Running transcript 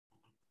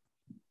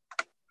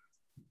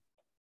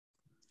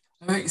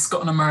It's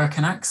got an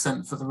American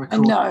accent for the I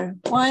recording. know.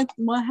 Why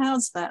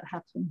how's that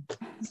happened?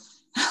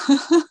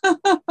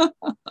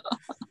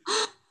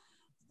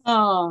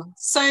 Oh,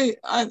 so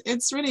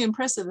it's really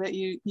impressive that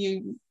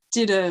you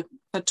did a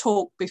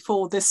talk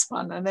before this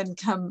one and then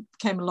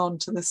came along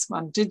to this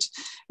one.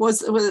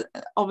 Was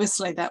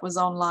obviously that was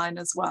online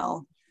as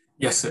well?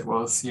 Yes, it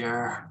was.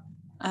 Yeah.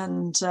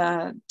 And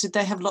did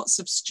they have lots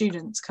of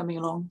students coming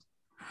along?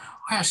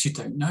 I actually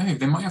don't know.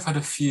 They might have had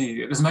a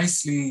few. It was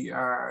mostly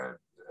there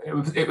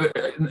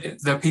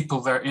are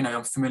people there.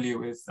 I'm familiar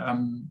with.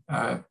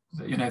 The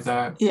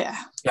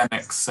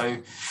HeLEX. So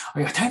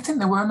I don't think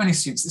there were many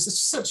students. It's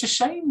just such a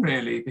shame,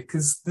 really,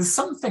 because there's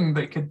something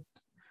they could.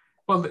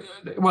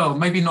 Well,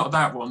 maybe not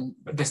that one,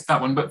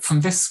 but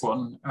from this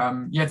one,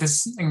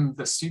 there's something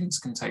that students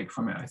can take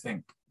from it, I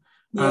think.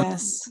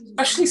 Yes.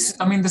 Especially,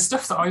 I mean, the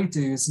stuff that I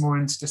do is more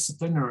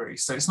interdisciplinary,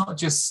 so it's not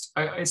just,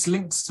 it's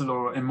linked to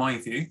law in my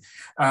view.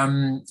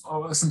 I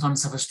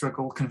sometimes have a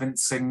struggle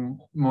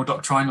convincing more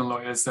doctrinal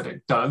lawyers that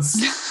it does,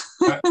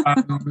 but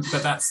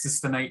that's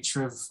just the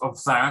nature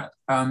of that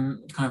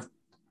kind of,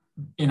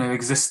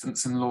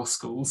 existence in law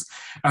schools.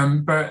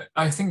 But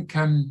I think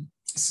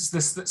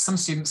some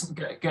students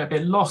get a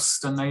bit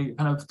lost and they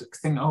kind of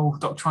think, oh,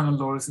 doctrinal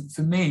law isn't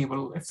for me.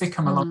 Well, if they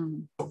come along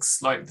with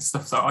books like the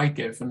stuff that I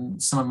give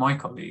and some of my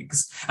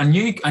colleagues and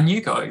you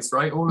guys,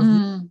 right, all of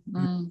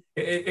you,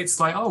 it's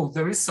like, oh,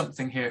 there is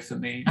something here for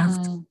me.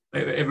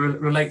 It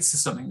relates to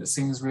something that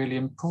seems really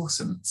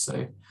important.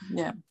 So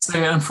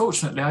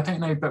unfortunately, I don't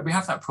know, but we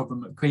have that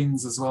problem at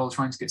Queen's as well,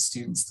 trying to get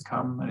students to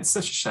come, and it's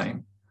such a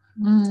shame.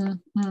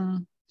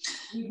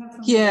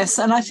 Yes,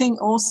 and I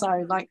think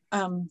also like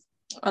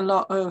a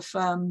lot of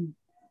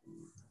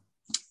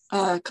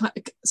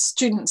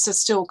students are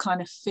still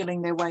kind of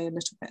feeling their way a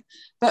little bit,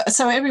 but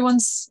so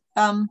everyone's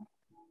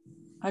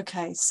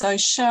okay. So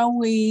shall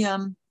we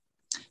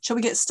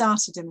get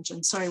started,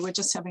 Imogen? Sorry, we're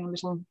just having a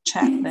little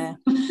chat there.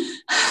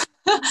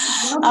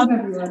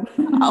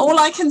 All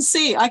I can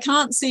see, I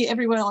can't see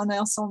everyone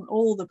else on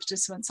all the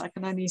participants. I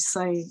can only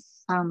say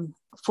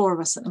 4 of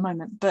us at the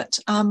moment, but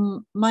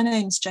my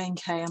name's Jane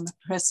Kay. I'm a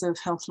Professor of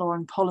Health Law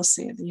and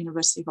Policy at the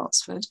University of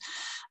Oxford,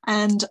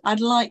 and I'd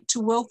like to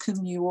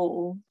welcome you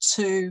all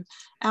to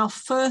our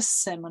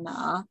first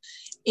seminar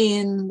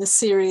in the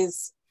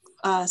series,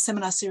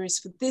 seminar series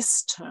for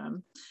this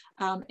term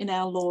in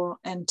our Law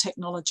and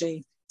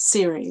Technology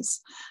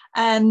series.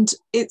 And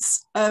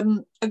it's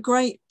a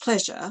great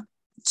pleasure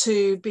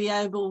to be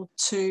able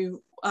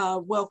to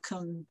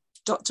welcome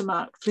Dr.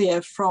 Marc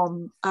Flear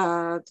from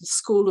the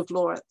School of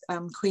Law at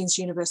Queen's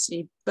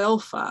University,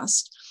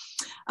 Belfast,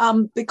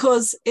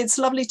 because it's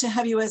lovely to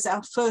have you as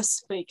our first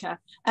speaker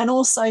and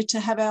also to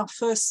have our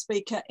first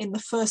speaker in the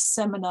first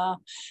seminar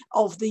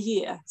of the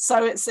year.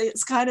 So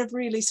it's kind of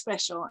really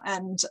special,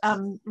 and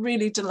I'm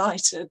really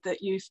delighted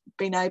that you've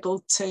been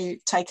able to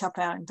take up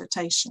our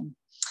invitation.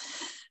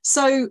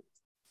 So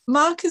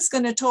Marc is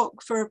going to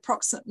talk for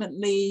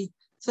approximately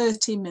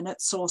 30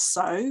 minutes or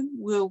so.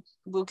 We'll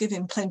give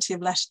him plenty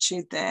of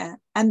latitude there.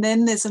 And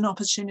then there's an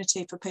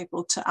opportunity for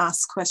people to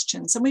ask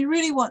questions. And we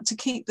really want to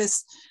keep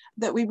this,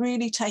 that we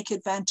really take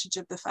advantage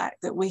of the fact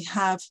that we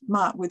have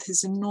Marc with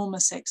his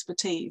enormous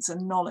expertise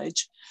and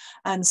knowledge.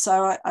 And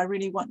so I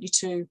really want you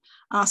to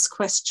ask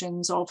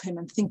questions of him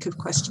and think of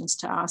questions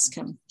to ask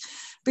him,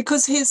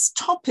 because his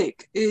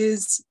topic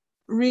is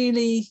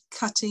really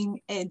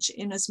cutting edge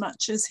in as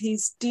much as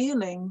he's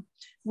dealing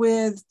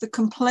with the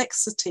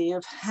complexity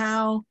of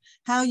how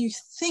you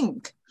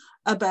think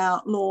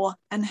about law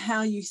and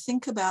how you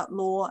think about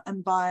law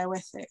and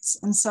bioethics.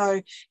 And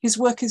so his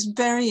work is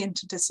very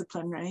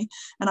interdisciplinary,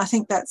 and I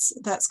think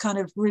that's kind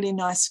of really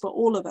nice for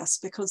all of us,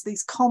 because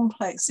these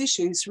complex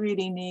issues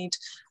really need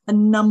a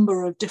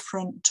number of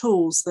different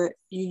tools that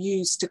you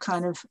use to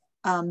kind of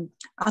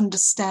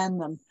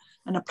understand them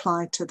and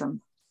apply to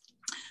them.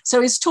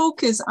 So his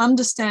talk is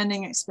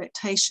Understanding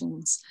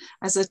Expectations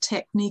as a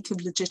Technique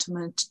of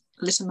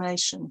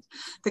Legitimation,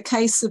 the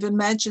case of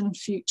imagined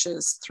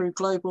futures through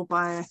global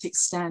bioethics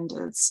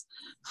standards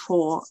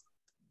for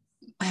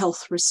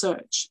health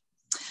research.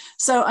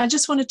 So I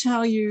just want to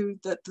tell you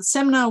that the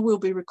seminar will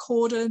be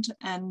recorded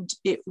and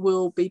it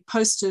will be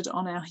posted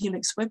on our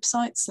HeLEX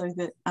website so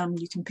that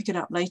you can pick it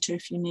up later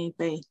if you need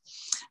be.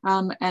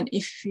 And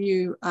if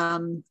you,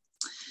 and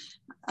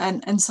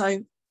so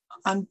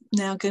I'm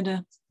now going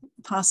to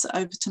pass it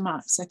over to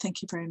Marc. So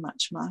thank you very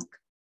much, Marc.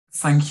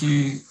 Thank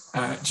you,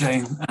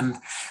 Jane. And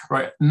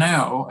right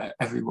now,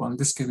 everyone,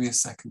 just give me a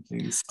second,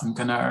 please. I'm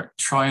going to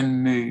try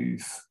and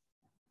move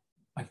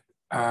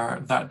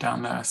that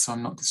down there so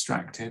I'm not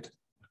distracted,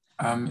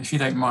 if you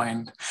don't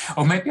mind.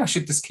 Or maybe I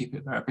should just keep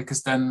it there,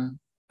 because then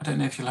I don't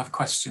know if you'll have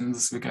questions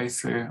as we go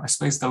through. I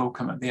suppose they'll all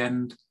come at the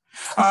end.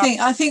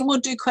 I think we'll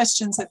do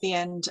questions at the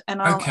end,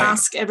 and I'll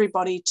ask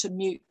everybody to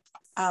mute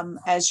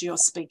as you're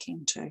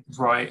speaking to.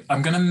 Right,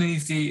 I'm going to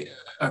move the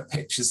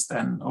pictures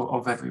then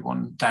of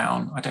everyone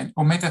down.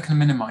 Or maybe I can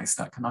minimize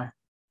that, can I?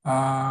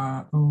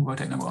 I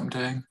don't know what I'm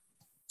doing.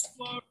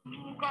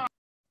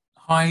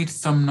 Hide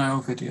thumbnail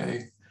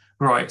video.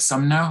 Right, so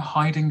I'm now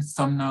hiding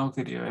thumbnail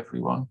video,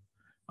 everyone.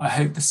 I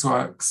hope this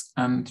works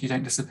and you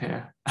don't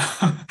disappear.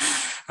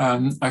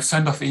 I've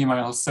turned off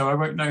emails, so I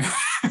won't know.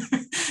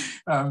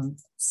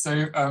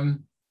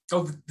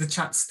 Oh, the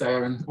chat's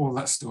there and all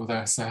that's still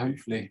there, so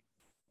hopefully.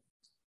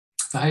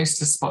 The host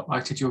has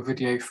spotlighted your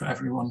video for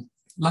everyone.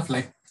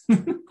 Lovely.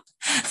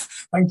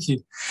 Thank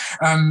you.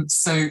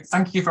 So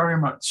thank you very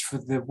much for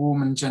the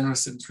warm and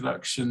generous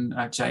introduction,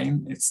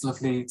 Jane. It's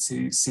lovely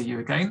to see you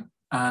again.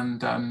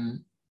 And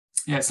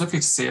yeah, it's lovely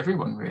to see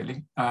everyone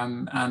really.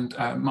 And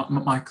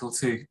Michael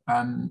too.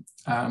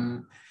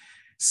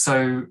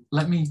 So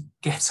let me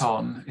get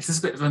on. It is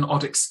a bit of an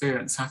odd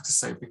experience, I have to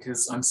say,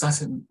 because I'm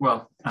sat in,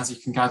 well, as you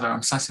can gather,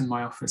 I'm sat in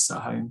my office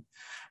at home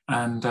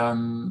and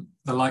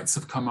the lights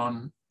have come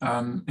on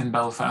in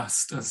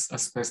Belfast, as I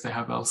suppose they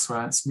have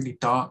elsewhere. It's really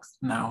dark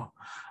now.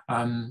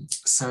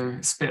 So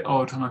it's a bit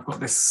odd, and I've got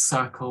this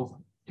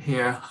circle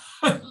here,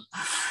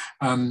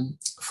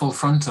 full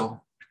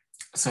frontal,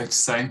 so to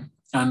say.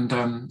 And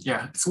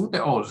yeah, it's all a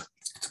bit odd,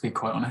 to be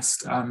quite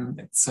honest.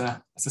 It's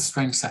a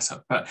strange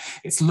setup, but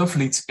it's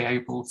lovely to be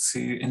able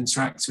to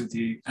interact with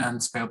you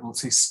and to be able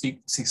to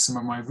speak to some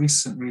of my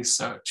recent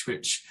research,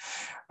 which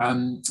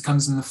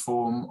comes in the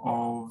form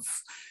of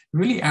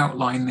really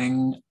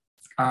outlining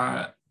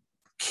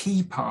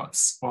key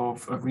parts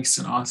of a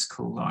recent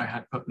article that I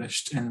had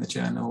published in the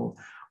Journal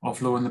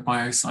of Law and the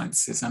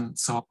Biosciences. And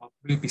so I'll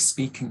really be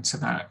speaking to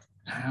that.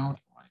 How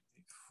do I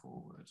move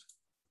forward?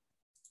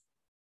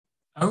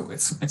 Oh,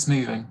 it's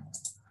moving.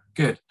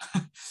 Good.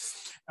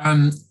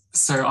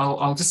 So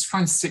I'll just try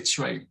and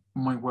situate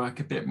my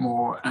work a bit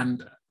more.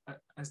 And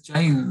as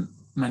Jane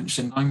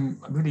mentioned, I'm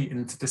really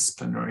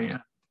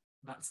interdisciplinary.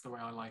 That's the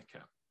way I like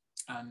it.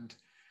 And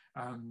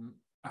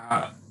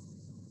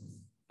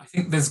I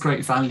think there's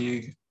great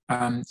value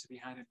to be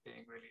had in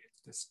being really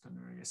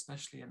interdisciplinary,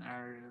 especially in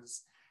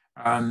areas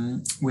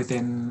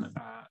within,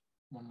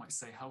 one might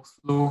say, health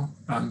law,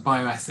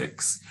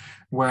 bioethics,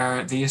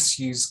 where the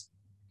issues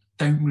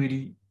don't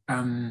really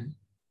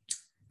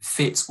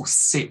fit or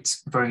sit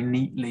very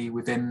neatly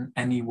within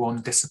any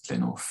one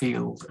discipline or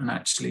field. And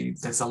actually,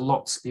 there's a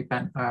lot to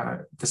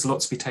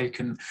be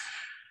taken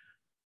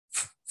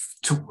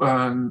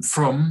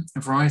from a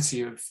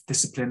variety of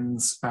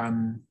disciplines,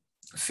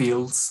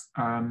 fields,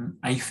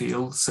 a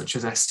field such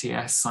as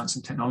STS, Science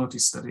and Technology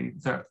Study,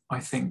 that I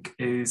think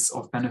is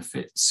of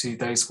benefit to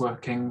those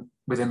working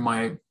within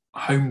my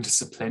home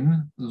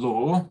discipline,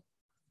 law,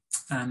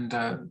 and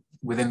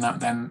within that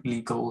then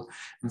legal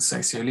and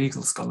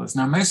socio-legal scholars.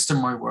 Now, most of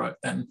my work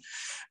then,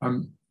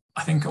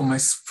 I think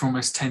for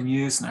almost 10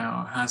 years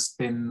now, has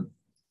been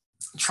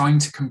trying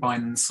to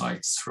combine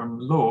insights from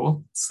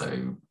law,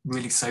 so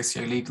really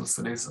socio-legal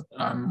studies,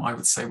 I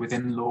would say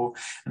within law,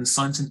 and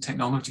science and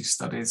technology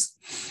studies.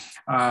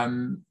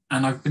 And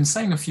I've been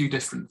saying a few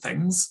different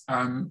things,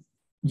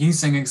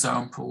 using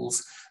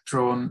examples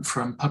drawn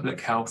from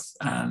public health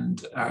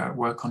and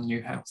work on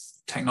new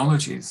health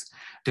technologies,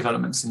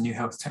 developments in new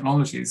health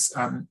technologies.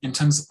 In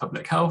terms of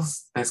public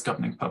health, there's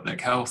governing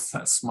public health.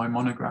 That's my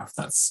monograph.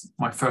 That's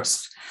my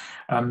first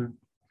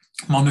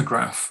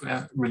monograph,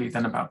 really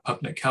then about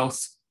public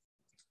health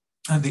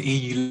at the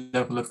EU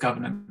level of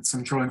governance,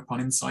 and drawing upon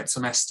insights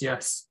from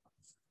STS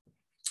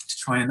to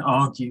try and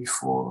argue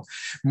for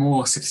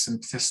more citizen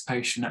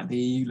participation at the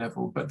EU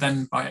level, but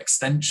then by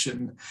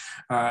extension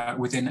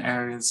within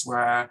areas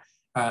where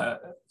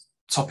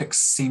topics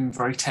seem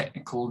very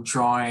technical,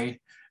 dry,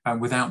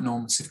 without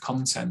normative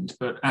content,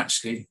 but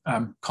actually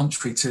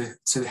contrary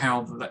to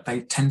how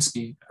they tend to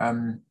be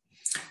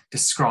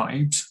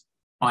described,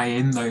 i.e.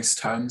 in those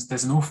terms,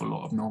 there's an awful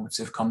lot of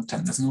normative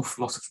content, there's an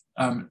awful lot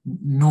of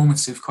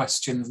normative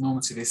questions,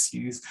 normative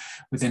issues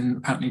within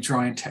apparently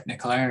dry and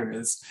technical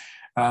areas.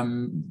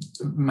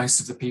 Most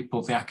of the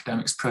people, the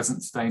academics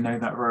present today, know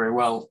that very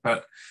well,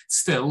 but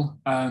still,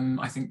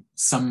 I think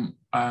some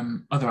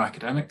other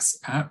academics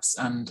perhaps,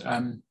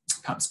 and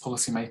perhaps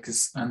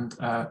policymakers and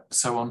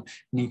so on,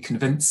 need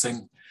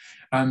convincing.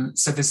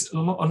 So there's a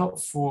lot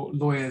for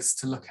lawyers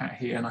to look at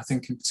here, and I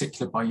think in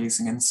particular by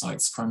using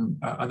insights from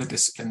other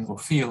disciplines or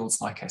fields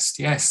like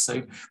STS.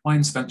 So my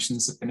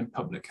interventions have been in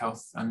public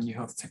health and new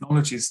health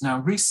technologies. Now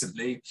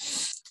recently,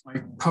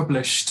 I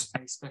published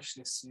a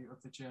special issue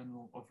of the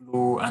Journal of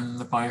Law and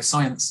the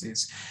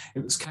Biosciences.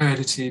 It was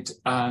co-edited,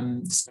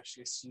 the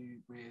special issue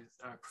with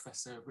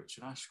Professor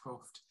Richard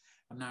Ashcroft,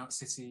 and now at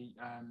City,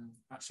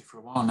 actually for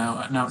a while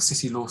now at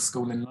City Law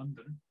School in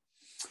London.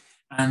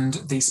 And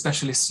the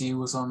special issue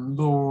was on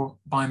law,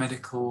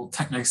 biomedical,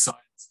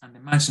 technoscience, and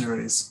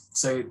imaginaries.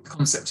 So the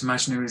concept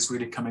imaginaries is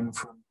really coming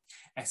from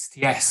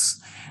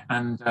STS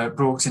and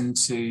brought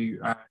into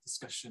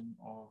discussion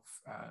of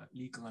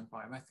legal and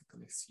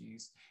bioethical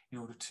issues in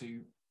order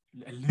to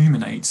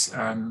illuminate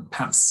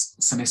perhaps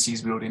some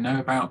issues we already know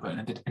about, but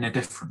in a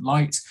different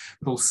light,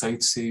 but also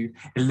to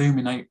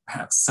illuminate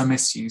perhaps some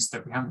issues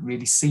that we haven't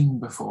really seen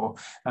before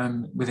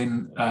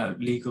within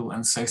legal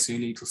and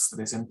socio-legal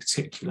studies in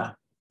particular.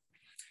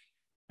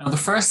 Now,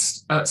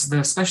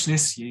 the special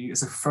issue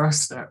is a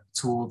first step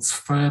towards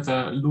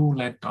further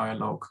law-led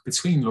dialogue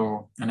between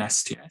law and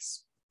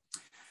STS.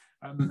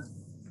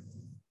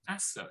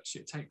 as such,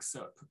 it takes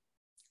up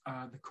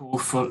the call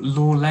for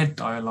law-led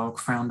dialogue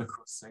found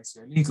across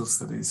socio-legal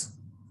studies.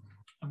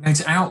 I'm going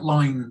to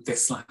outline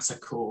this latter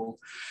call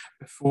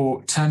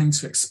before turning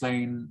to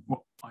explain what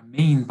I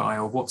mean by,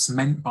 or what's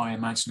meant by,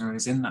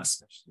 imaginaries in that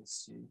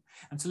specialist view,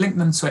 and to link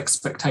them to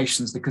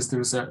expectations, because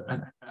there is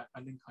a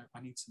link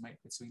I need to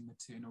make between the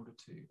two in order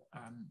to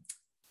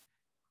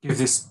give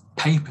this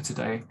paper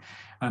today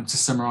to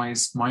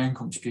summarise my own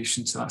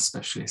contribution to that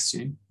specialist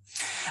view.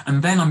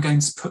 And then I'm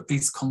going to put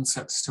these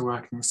concepts to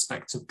work in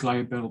respect of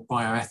global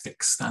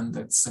bioethics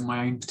standards and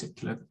my own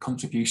particular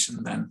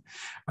contribution then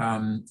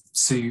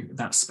to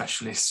that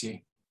specialist view.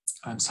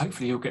 So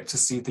hopefully you'll get to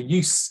see the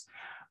use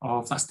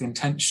of, that's the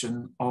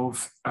intention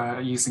of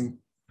using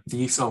the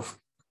use of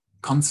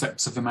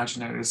concepts of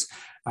imaginaries,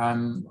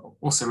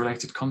 also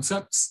related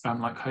concepts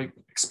like hope,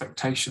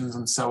 expectations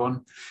and so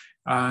on,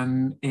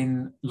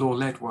 in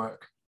law-led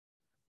work.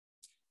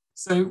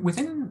 So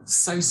within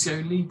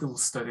socio-legal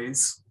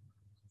studies,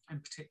 in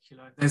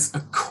particular, there's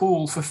a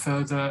call for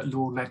further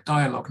law-led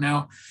dialogue.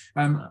 Now,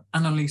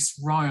 Anneliese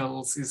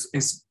Riles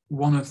is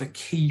one of the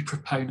key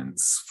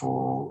proponents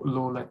for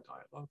law-led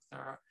dialogue. There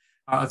are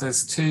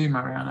others too,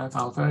 Mariana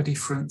Valverde,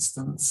 for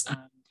instance, and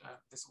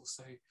there's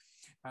also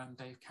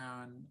Dave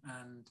Cowan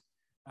and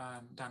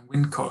Dan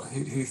Wincott,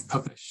 who've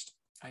published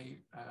a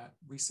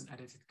recent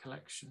edited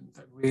collection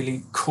that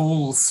really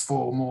calls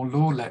for more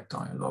law-led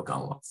dialogue.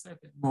 I'll say a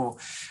bit more.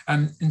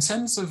 In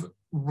terms of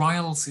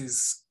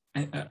Riles's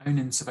own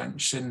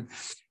intervention,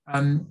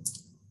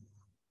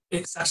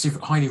 it's actually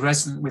highly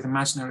resonant with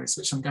imaginaries,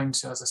 which I'm going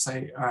to, as I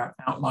say,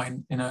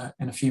 outline in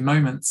a few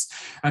moments.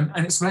 And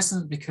it's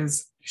resonant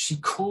because she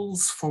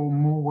calls for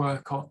more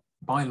work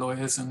by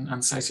lawyers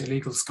and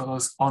socio-legal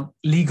scholars on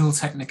legal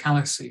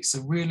technicality.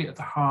 So really at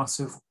the heart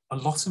of a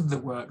lot of the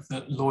work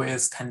that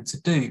lawyers tend to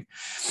do.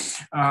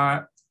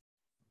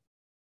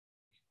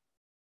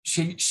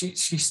 She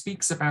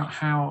speaks about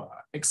how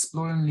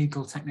exploring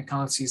legal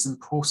technicality is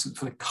important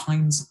for the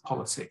kinds of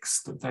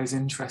politics that those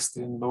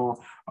interested in law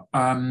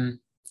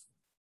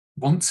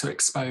want to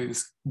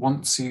expose,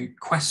 want to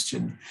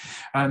question,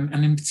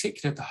 and in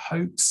particular the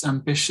hopes,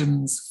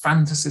 ambitions,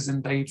 fantasies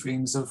and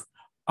daydreams of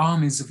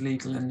armies of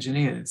legal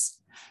engineers.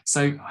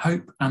 So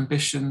hope,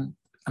 ambition,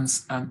 and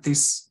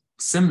these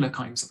similar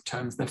kinds of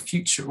terms, they're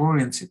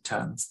future-oriented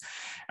terms,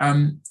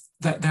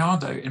 that they are,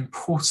 though,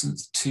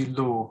 important to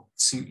law,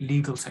 to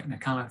legal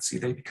technicality.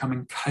 They become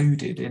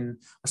encoded in,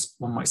 as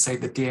one might say,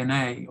 the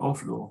DNA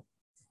of law.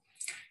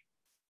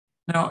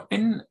 Now,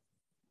 in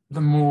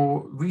the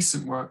more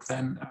recent work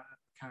then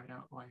carried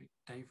out by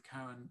Dave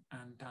Cowan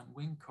and Dan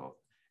Wincott,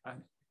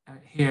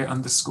 here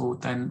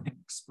underscored then in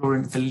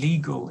exploring the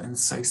legal and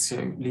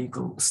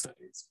socio-legal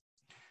studies,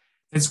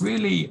 there's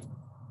really,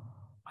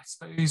 I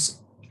suppose,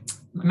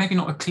 maybe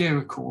not a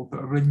clearer call,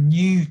 but a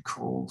renewed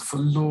call for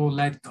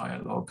law-led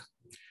dialogue.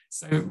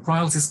 So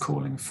Riles is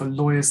calling for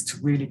lawyers to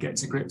really get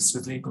to grips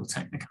with legal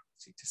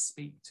technicality, to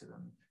speak to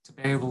them, to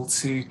be able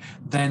to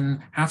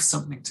then have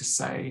something to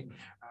say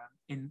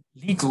in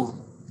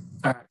legal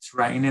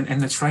terrain, in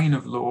the terrain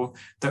of law,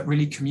 that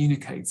really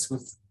communicates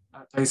with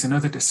those in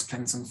other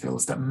disciplines and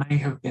fields that may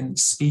have been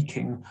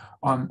speaking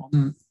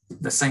on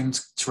the same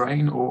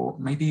terrain, or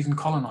maybe even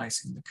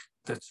colonising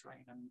the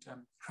terrain and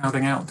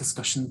crowding out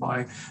discussion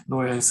by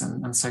lawyers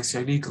and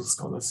socio-legal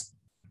scholars.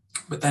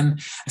 But then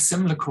a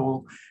similar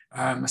call,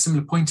 a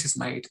similar point is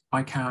made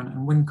by Cowan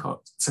and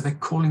Wincott. So they're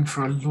calling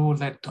for a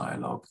law-led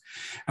dialogue,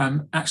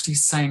 actually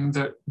saying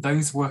that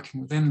those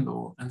working within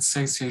law and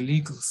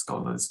socio-legal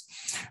scholars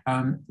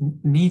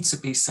need to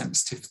be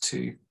sensitive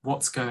to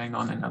what's going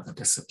on in other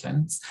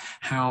disciplines,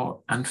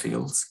 and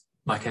fields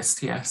like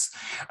STS,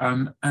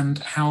 and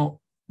how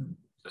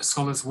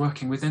scholars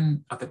working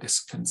within other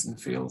disciplines and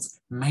fields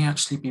may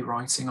actually be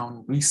writing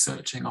on,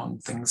 researching on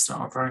things that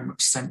are very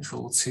much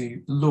central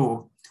to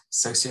law,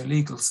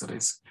 socio-legal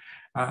studies,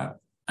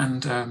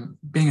 and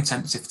being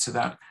attentive to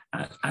that,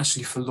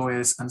 actually for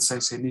lawyers and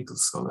socio-legal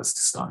scholars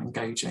to start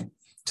engaging,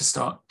 to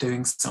start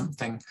doing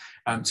something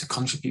to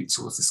contribute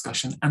towards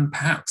discussion and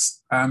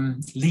perhaps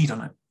lead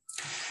on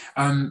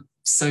it.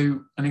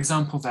 So an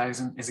example there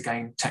is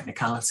again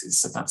technicalities.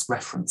 So that's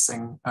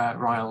referencing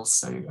Riles.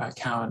 So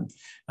Cowan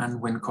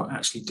and Wincott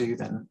actually do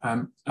then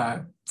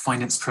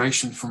find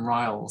inspiration from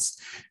Riles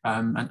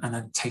and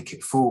then take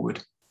it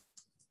forward.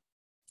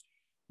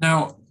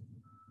 Now,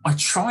 I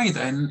try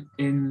then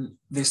in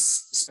this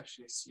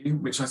specialist view,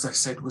 which as I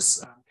said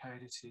was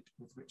co-edited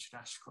with Richard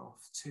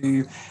Ashcroft,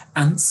 to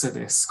answer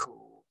this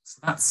call. So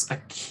that's a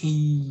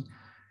key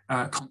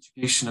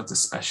contribution of the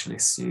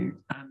specialist view.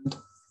 And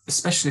the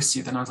specialist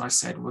view then, as I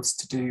said, was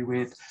to do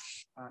with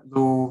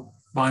law,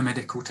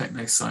 biomedical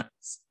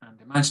technoscience and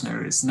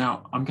imaginaries.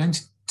 Now, I'm going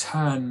to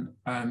turn,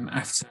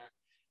 after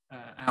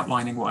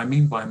outlining what I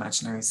mean by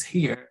imaginaries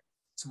here,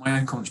 to my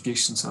own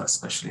contribution to that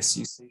specialist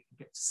view, so you can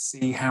get to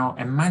see how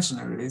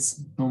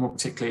imaginaries, more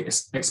particularly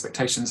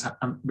expectations,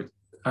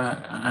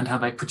 and how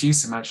they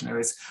produce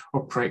imaginaries,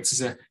 operates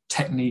as a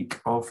technique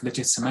of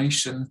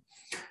legitimation,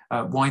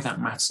 why that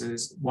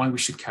matters, why we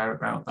should care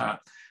about that,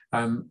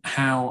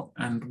 how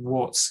and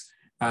what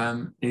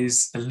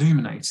is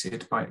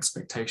illuminated by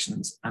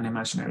expectations and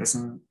imaginaries,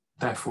 and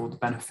therefore the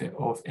benefit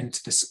of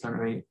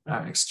interdisciplinary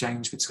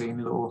exchange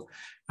between law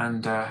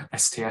and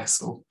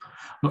STS, or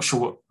I'm not sure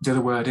what the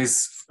other word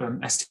is.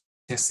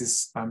 STS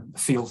is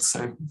field,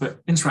 so but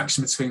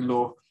interaction between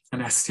law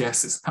and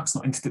STS is perhaps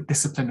not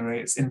interdisciplinary,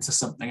 it's into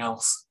something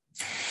else.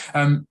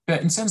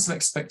 But in terms of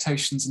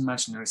expectations and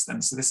imaginaries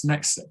then, so this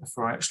next step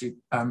before I actually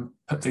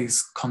put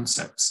these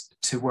concepts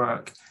to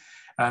work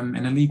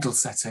in a legal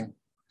setting,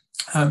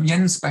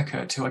 Jens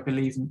Beckert, who I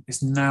believe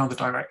is now the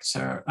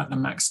director at the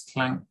Max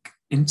Planck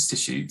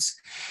Institute,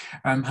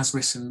 has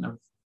written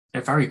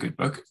a very good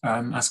book,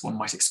 as one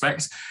might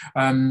expect,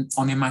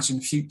 on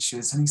imagined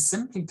futures, and he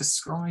simply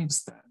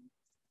describes them.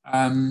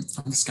 I'm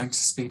just going to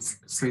speed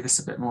through this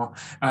a bit more,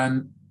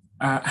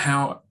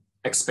 how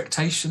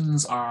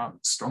expectations are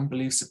strong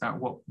beliefs about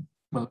what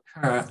will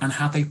occur and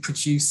how they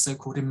produce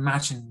so-called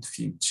imagined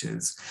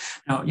futures.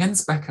 Now,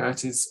 Jens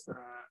Beckert is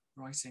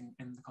writing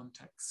in the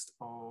context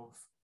of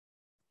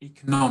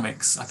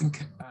economics. I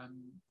think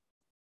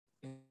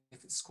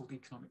if it's called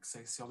economic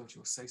sociology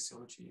or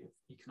sociology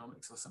of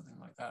economics or something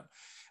like that.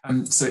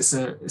 So it's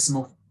a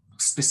more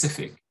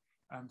specific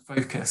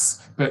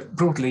focus, but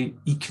broadly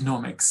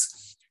economics.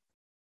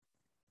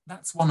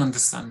 That's one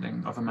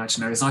understanding of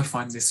imaginaries. I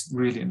find this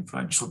really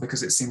influential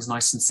because it seems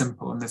nice and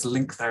simple, and there's a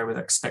link there with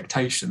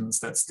expectations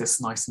that's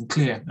just nice and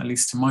clear, at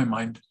least to my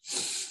mind.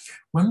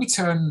 When we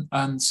turn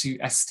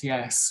to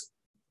STS,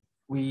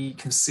 we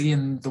can see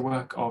in the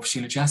work of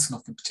Sheila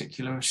Jasanoff in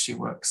particular, as she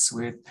works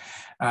with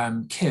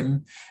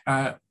Kim,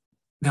 the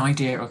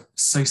idea of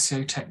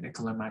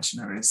socio-technical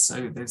imaginaries.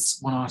 So there's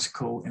one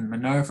article in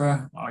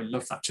Minerva. I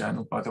love that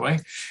journal, by the way.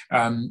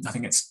 I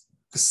think it's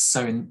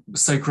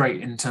so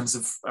great in terms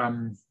of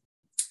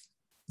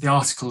the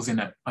articles in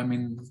it. I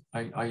mean,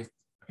 I've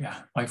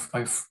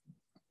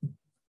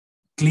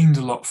gleaned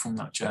a lot from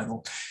that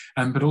journal,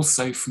 but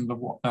also from the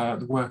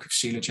work of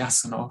Sheila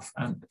Jasanoff,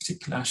 and in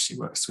particular as she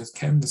works with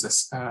Kim. There's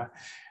this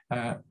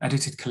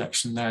edited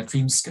collection there,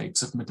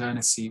 Dreamscapes of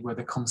Modernity, where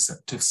the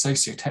concept of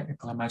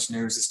socio-technical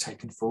imaginaries is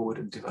taken forward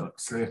and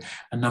developed through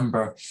a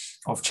number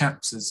of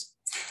chapters.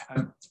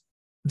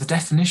 The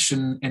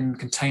definition in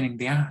containing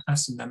the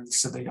atom,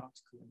 so the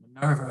article in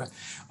Minerva,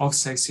 of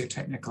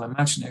socio-technical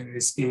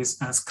imaginaries is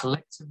as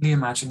collectively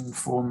imagined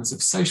forms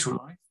of social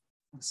life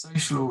and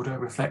social order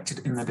reflected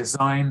in the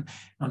design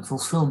and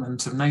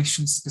fulfillment of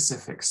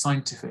nation-specific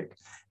scientific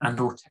and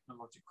or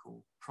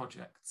technological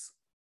projects.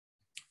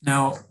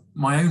 Now,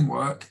 my own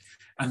work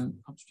and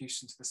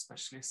contribution to the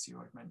special issue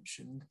I've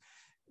mentioned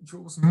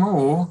draws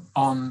more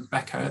on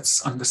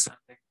Beckert's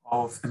understanding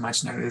of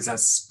imaginaries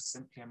as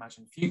simply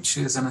imagined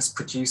futures and as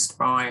produced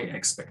by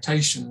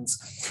expectations.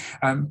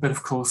 But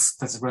of course,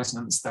 there's a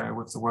resonance there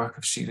with the work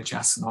of Sheila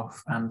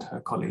Jasanoff and her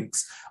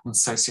colleagues on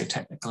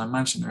socio-technical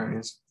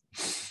imaginaries.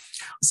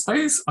 I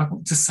suppose I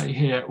want to say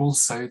here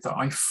also that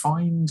I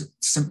find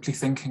simply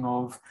thinking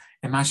of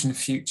imagined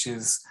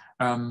futures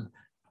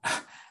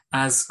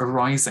as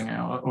arising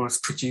out or as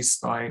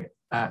produced by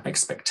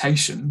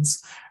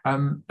expectations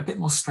a bit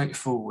more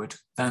straightforward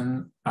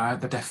than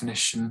the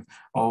definition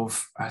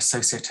of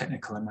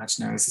socio-technical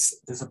imaginaries.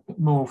 There's a bit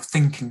more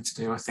thinking to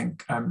do, I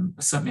think,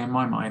 certainly in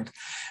my mind,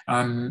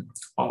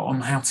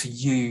 on how to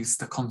use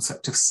the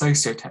concept of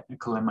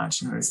socio-technical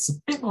imaginaries. It's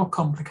a bit more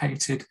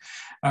complicated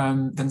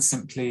than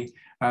simply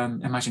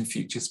imagined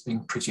futures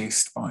being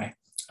produced by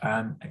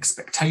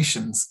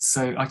expectations.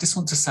 So I just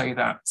want to say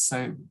that.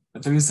 So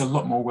there is a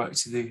lot more work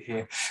to do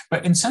here.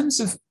 But in terms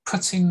of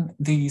putting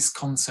these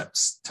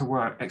concepts to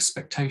work,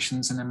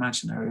 expectations and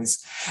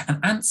imaginaries,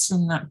 and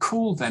answering that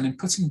call then and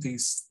putting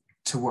these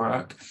to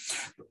work,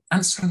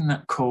 answering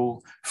that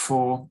call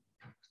for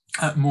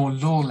more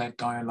law-led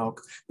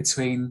dialogue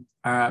between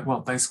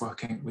those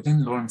working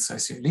within law and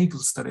socio-legal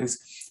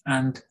studies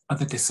and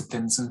other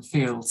disciplines and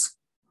fields.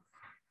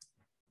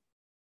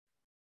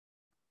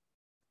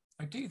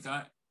 I do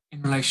that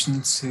in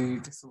relation to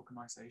this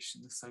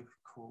organisation, the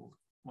so-called,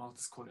 well, I'll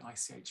just call it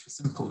ICH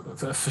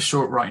for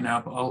short right now,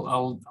 but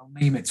I'll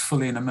name it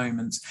fully in a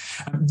moment.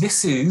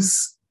 This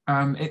is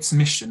its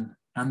mission,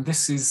 and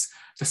this is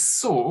the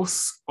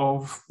source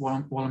of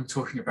what I'm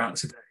talking about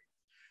today.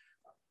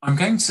 I'm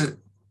going to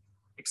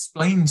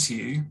explain to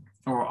you,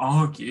 or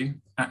argue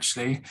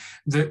actually,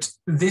 that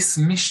this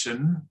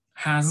mission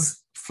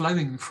has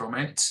flowing from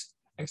it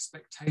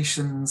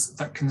expectations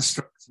that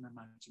construct an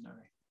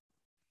imaginary.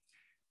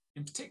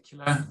 In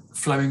particular,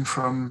 flowing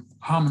from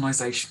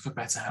harmonisation for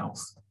better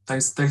health.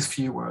 Those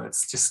few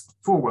words, just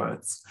 4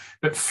 words,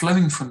 but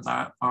flowing from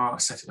that are a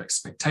set of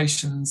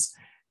expectations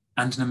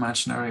and an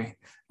imaginary,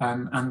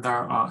 and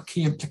there are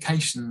key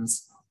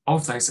implications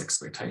of those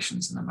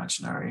expectations and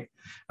imaginary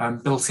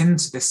built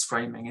into this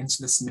framing,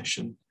 into this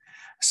mission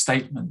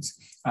statement,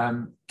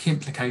 key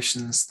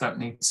implications that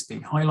need to be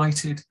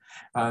highlighted,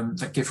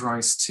 that give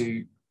rise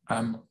to,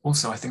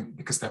 also I think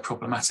because they're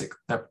problematic,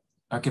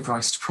 give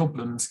rise to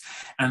problems,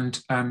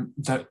 and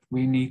that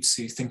we need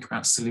to think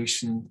about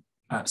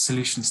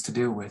solutions to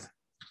deal with.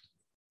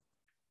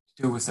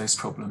 to deal with those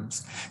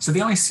problems. So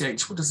the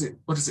ICH, what does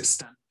it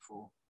stand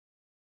for?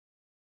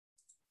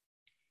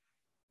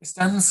 It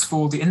stands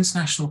for the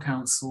International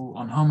Council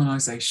on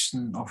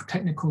Harmonisation of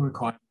Technical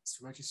Requirements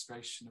for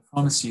Registration of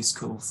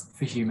Pharmaceuticals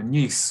for Human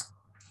Use.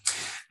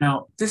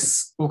 Now,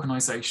 this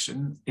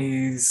organisation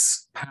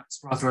is perhaps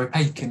rather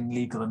opaque in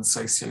legal and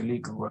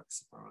socio-legal work,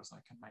 as far as I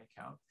can make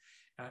out.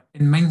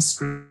 In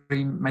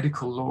mainstream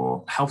medical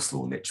law, health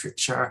law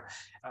literature,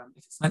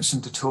 if it's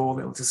mentioned at all,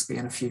 it'll just be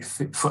in a few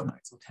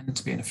footnotes, or tend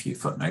to be in a few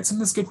footnotes. And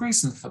there's good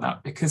reason for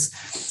that, because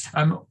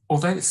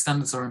although its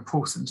standards are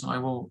important, and I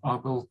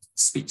will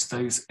speak to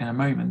those in a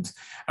moment,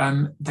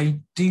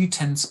 they do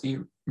tend to be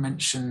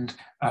mentioned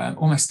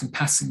almost in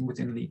passing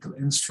within legal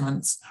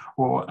instruments,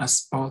 or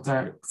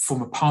they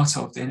form a part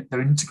of,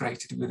 they're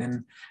integrated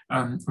within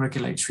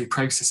regulatory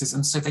processes,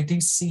 and so they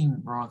do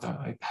seem rather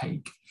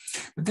opaque.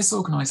 But this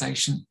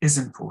organisation is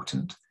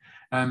important,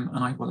 and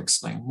I will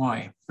explain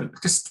why. But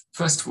just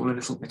first of all, a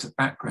little bit of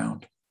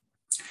background.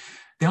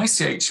 The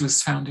ICH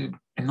was founded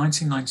in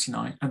 1990,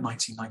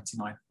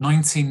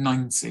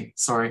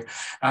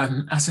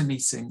 at a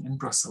meeting in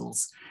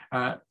Brussels,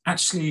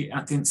 actually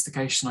at the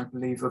instigation, I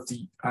believe, of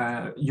the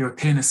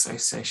European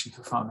Association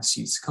for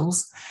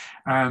Pharmaceuticals,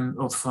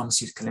 or the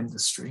pharmaceutical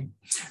industry,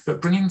 but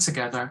bringing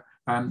together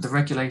the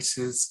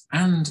regulators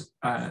and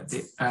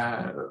the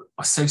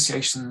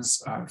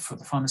associations for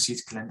the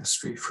pharmaceutical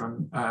industry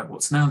from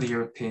what's now the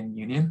European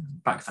Union,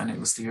 back then it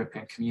was the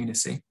European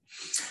Community,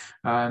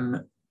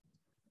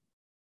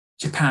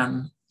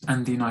 Japan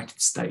and the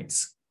United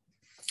States.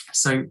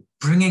 So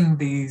bringing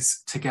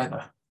these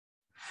together,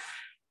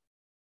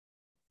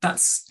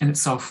 that's in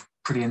itself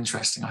pretty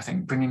interesting, I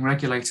think, bringing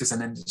regulators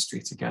and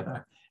industry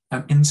together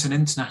into an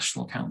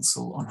international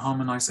council on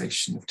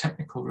harmonisation of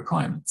technical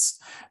requirements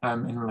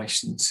in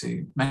relation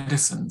to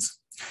medicines.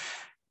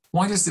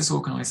 Why does this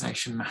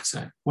organisation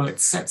matter? Well,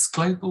 it sets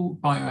global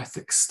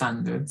bioethics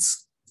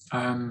standards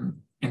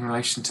in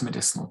relation to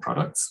medicinal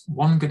products.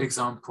 One good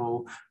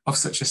example of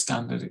such a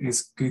standard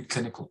is good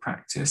clinical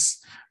practice.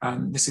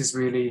 This is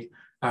really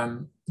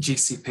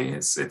GCP,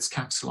 it's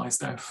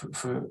capitalised there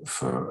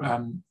for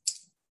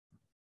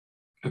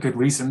a good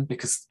reason,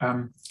 because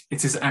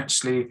it is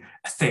actually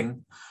a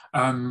thing.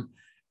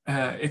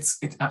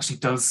 It actually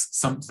does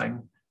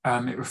something.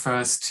 It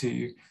refers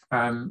to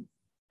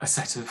a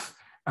set of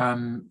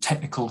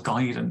technical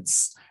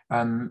guidance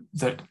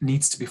that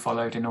needs to be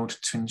followed in order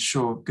to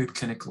ensure good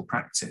clinical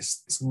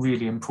practice. It's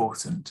really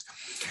important.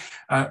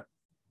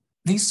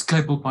 These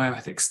global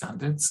bioethics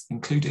standards,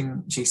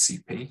 including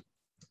GCP,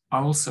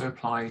 are also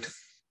applied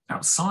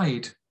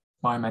outside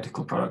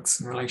biomedical products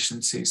in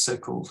relation to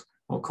so-called,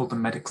 we'll call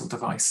them medical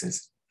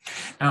devices.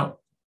 Now,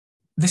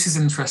 this is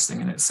interesting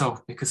in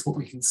itself, because what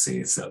we can see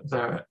is that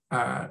the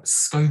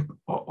scope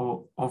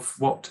of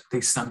what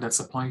these standards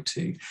apply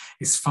to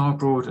is far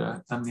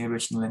broader than the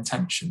original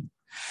intention.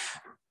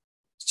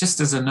 Just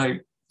as a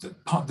note,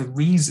 that part of the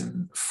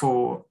reason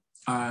for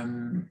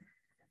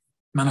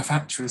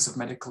manufacturers of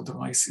medical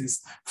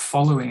devices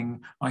following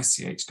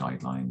ICH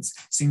guidelines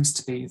seems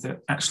to be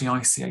that actually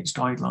ICH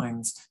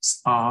guidelines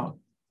are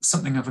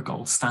something of a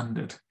gold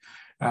standard.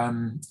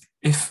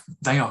 If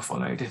they are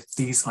followed, if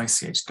these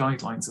ICH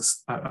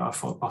guidelines are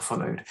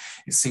followed,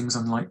 it seems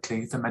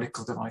unlikely the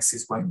medical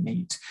devices won't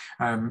meet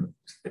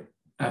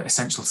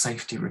essential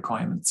safety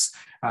requirements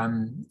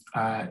in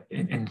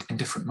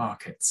different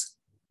markets.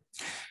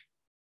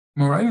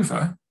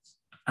 Moreover,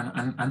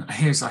 and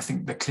here's, I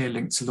think, the clear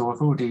link to law.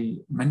 I've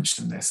already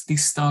mentioned this.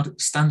 These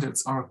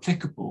standards are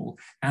applicable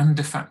and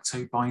de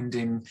facto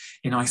binding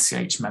in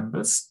ICH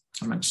members.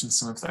 I mentioned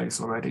some of those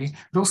already,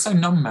 but also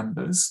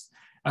non-members.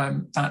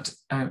 That,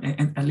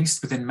 at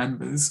least within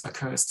members,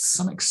 occurs to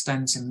some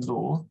extent in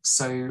law.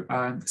 So,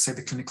 say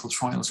the Clinical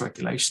Trials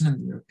Regulation in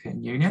the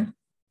European Union,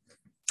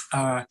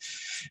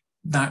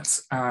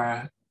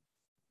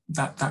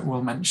 that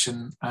will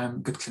mention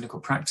good clinical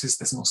practice.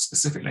 There's more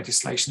specific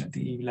legislation at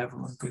the EU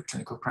level on good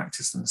clinical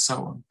practice and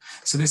so on.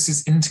 So this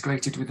is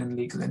integrated within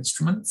legal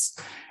instruments.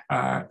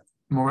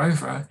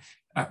 Moreover,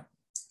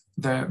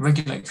 the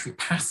regulatory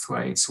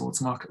pathway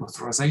towards market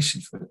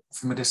authorization for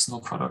medicinal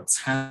products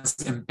has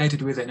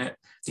embedded within it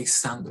these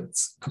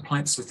standards.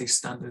 Compliance with these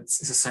standards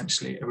is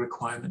essentially a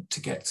requirement to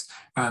get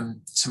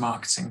to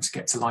marketing, to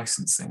get to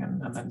licensing,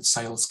 and then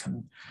sales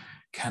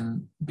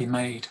can be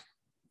made.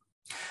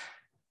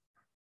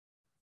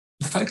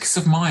 The focus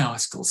of my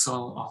article,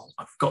 so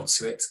I've got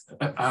to it,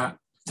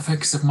 the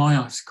focus of my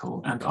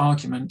article and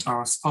argument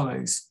are as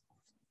follows.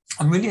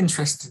 I'm really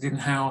interested in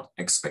how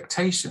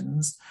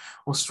expectations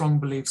or strong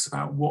beliefs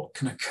about what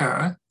can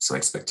occur, so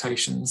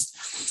expectations,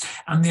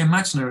 and the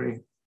imaginary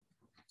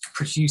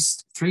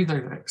produced through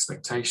those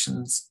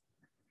expectations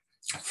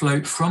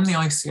flow from the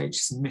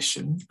ICH's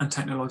mission and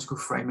technological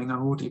framing. I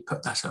already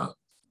put that up.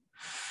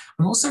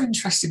 I'm also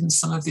interested in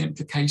some of the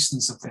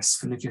implications of this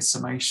for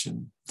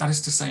legitimation, that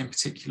is to say, in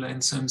particular, in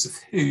terms of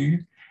who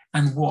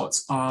and what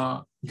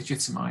are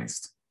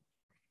legitimised.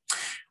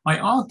 I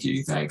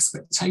argue that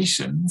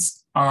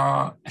expectations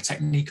are a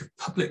technique of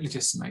public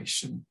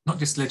legitimation, not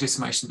just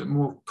legitimation, but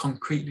more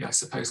concretely, I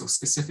suppose, or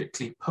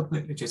specifically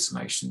public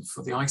legitimation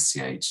for the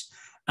ICH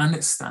and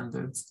its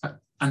standards,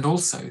 and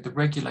also the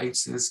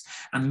regulators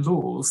and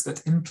laws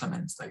that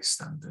implement those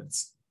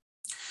standards.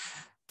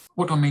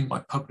 What do I mean by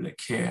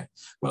public here?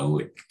 Well,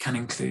 it can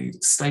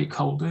include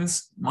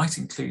stakeholders, might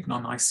include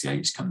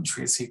non-ICH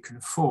countries who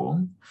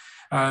conform,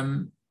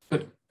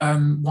 but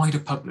wider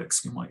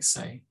publics, we might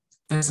say.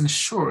 There's an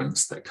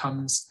assurance that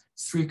comes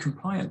through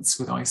compliance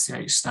with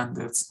ICH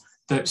standards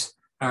that,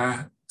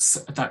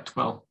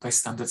 well, those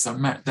standards are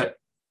met, that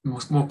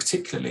more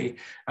particularly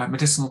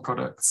medicinal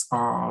products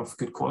are of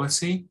good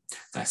quality,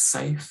 they're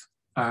safe,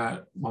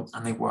 well,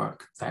 and they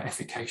work, they're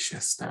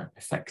efficacious, they're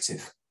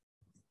effective.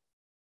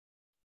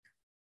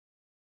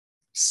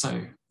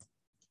 So,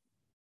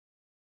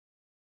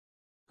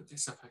 put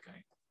this up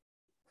again.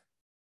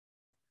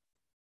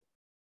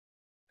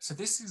 So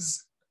this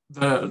is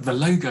the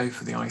logo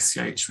for the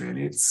ICH,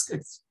 really. It's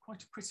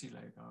quite a pretty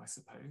logo, I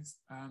suppose.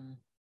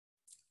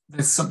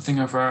 There's something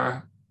of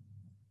a,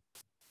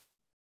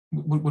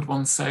 would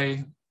one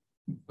say,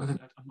 I'm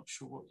not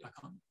sure what, I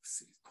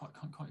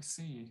can't quite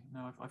see you.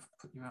 No, I've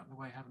put you out of the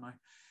way, haven't I?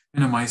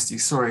 Minimized you,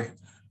 sorry.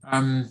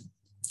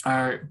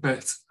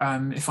 But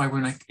if I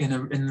were in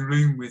the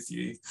room with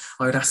you,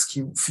 I would ask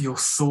you for your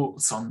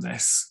thoughts on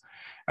this,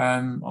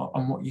 on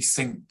what you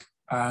think.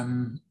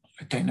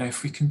 I don't know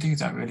if we can do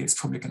that, really. It's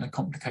probably going to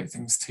complicate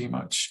things too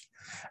much.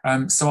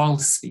 So I'll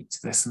speak to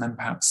this, and then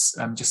perhaps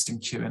just in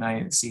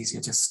Q&A, it's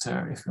easier just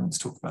to, if we want to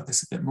talk about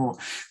this a bit more.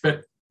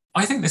 But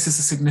I think this is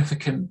a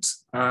significant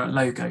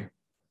logo.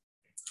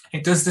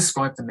 It does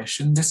describe the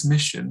mission. This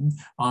mission,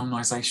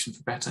 harmonisation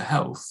for better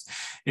health,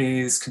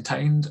 is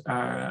contained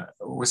or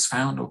was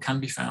found or can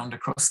be found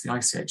across the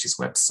ICH's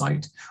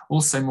website,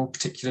 also more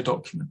particular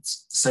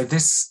documents. So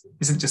this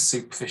isn't just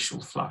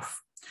superficial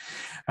fluff.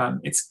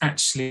 It's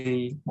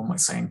actually, one might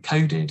say,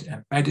 encoded,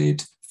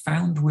 embedded,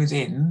 found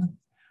within,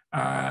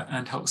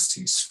 and helps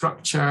to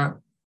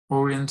structure,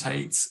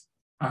 orientate,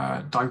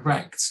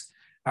 direct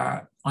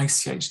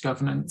ICH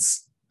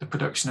governance, the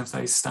production of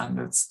those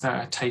standards,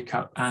 their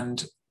take-up.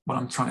 And what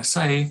I'm trying to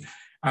say,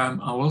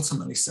 I'm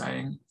ultimately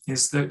saying,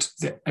 is that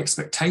the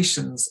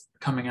expectations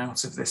coming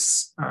out of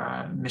this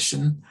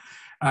mission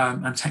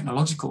and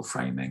technological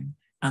framing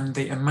and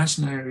the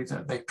imaginary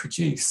that they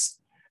produce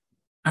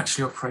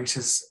actually operate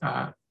as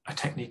a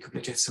technique of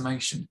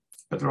legitimation,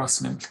 but there are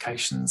some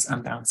implications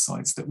and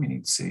downsides that we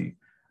need to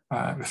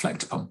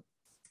reflect upon.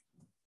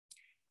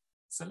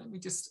 So let me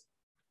just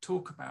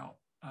talk about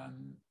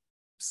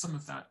some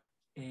of that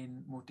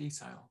in more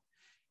detail.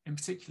 In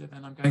particular,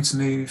 then, I'm going to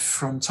move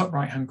from top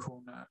right-hand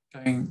corner,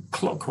 going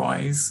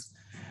clockwise,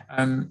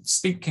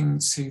 speaking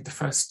to the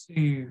first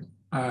two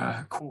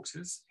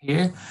quarters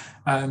here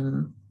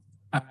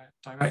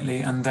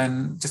directly, and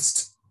then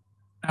just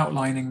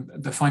outlining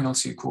the final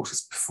two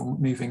quarters before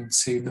moving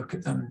to look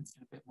at them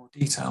in a bit more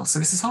detail. So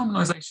this is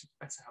harmonisation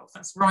for better health.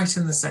 That's right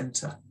in the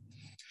centre.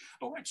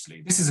 Oh,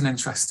 actually, this is an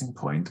interesting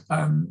point.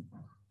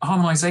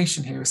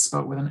 Harmonisation here is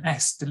spelt with an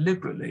S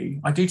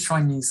deliberately. I do try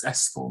and use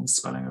S form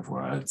spelling of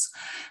words,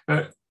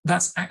 but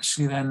that's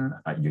actually then,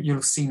 you'll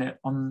have seen it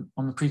on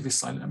the previous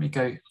slide. Let me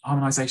go,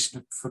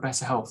 harmonisation for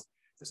better health.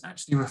 It's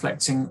actually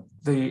reflecting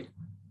the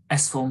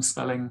S form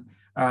spelling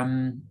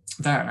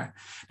there.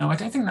 Now, I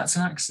don't think that's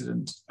an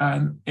accident.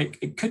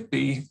 It could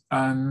be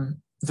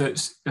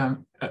that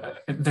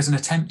there's an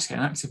attempt here,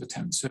 an active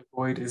attempt to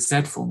avoid a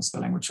Z form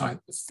spelling, which I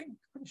think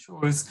pretty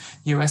sure is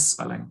US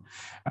spelling,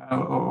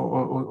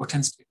 or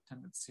tends to be a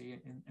tendency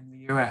in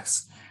the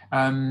US.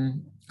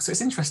 So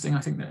it's interesting, I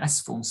think, that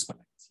S form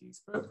spelling is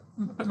used,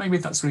 but maybe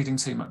that's reading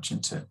too much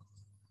into it.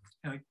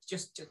 You know,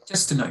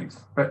 just to note,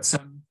 but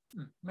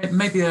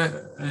maybe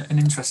an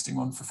interesting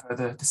one for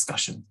further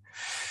discussion.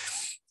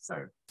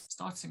 So,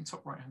 starting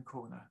top right-hand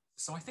corner.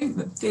 So I think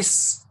that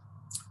this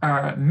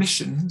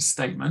mission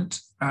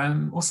statement,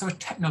 also a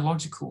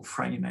technological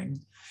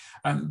framing,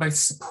 both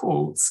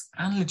supports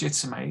and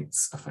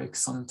legitimates a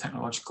focus on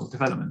technological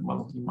development.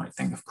 Well, you might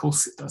think, of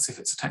course it does, if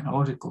it's a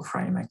technological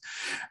framing.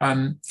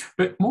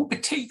 But more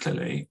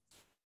particularly,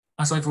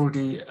 as I've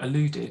already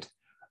alluded,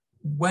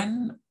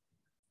 when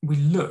we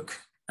look,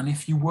 and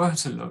if you were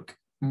to look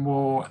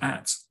more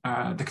at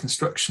the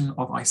construction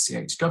of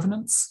ICH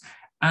governance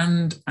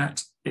and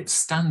at its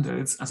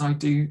standards, as I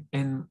do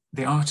in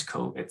the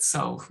article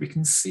itself, we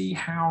can see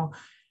how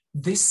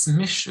this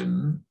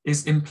mission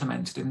is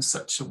implemented in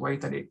such a way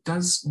that it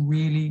does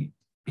really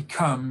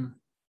become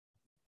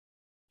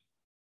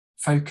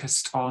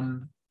focused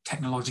on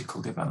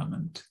technological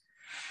development.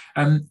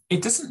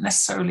 It doesn't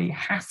necessarily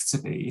have to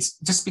be,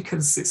 just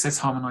because it says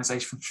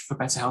harmonisation for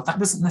better health, that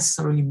doesn't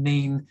necessarily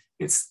mean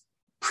it's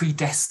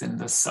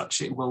predestined as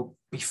such. It will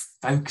be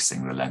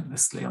focusing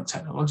relentlessly on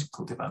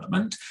technological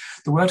development.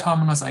 The word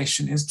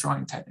harmonisation is dry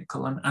and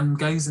technical and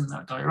goes in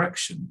that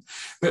direction.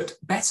 But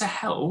better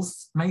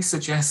health may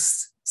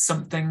suggest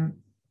something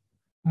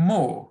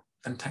more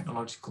than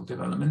technological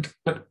development.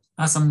 But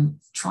as I'm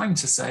trying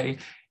to say,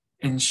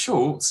 in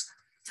short,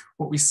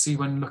 what we see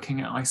when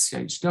looking at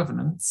ICH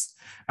governance,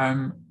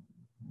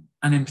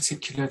 and in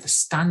particular the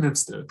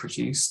standards that are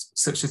produced,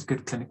 such as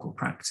good clinical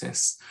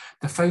practice,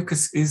 the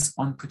focus is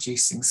on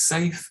producing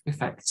safe,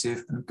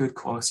 effective and good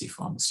quality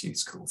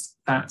pharmaceuticals.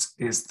 That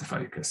is the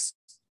focus.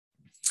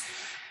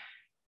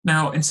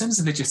 Now, in terms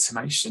of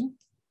legitimation,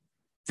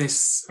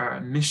 this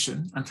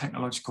mission and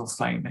technological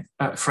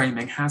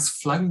framing has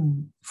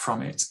flown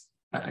from it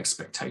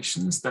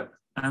expectations that,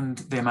 and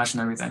the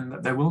imaginary then,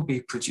 that there will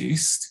be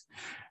produced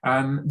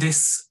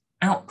this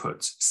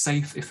output,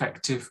 safe,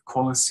 effective,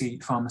 quality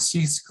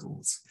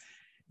pharmaceuticals.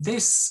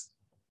 This,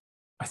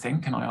 I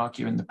think, and I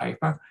argue in the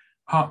paper,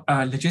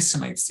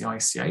 legitimates the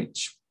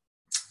ICH.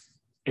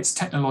 It's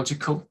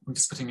technological, I'm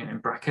just putting it in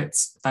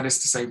brackets, that is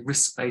to say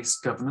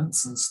risk-based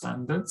governance and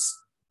standards.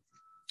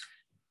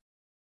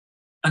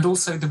 And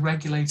also the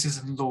regulators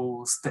and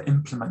laws that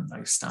implement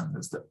those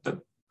standards, that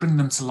bring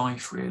them to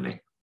life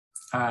really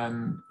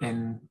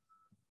in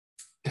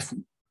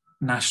different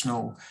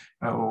national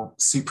or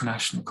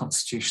supranational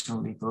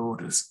constitutional legal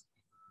orders.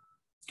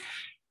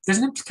 There's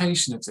an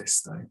implication of this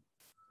though.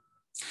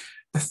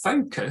 The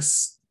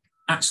focus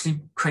actually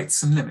creates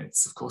some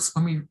limits, of course.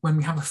 When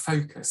we have a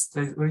focus,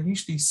 there's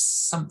usually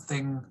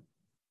something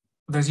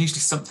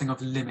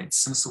of limits,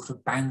 some sort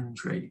of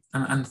boundary,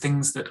 and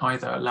things that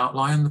either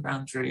lie on the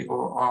boundary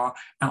or are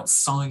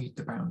outside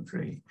the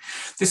boundary.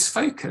 This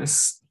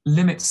focus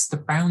limits the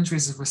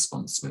boundaries of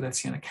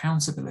responsibility and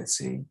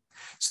accountability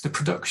to the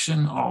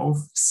production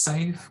of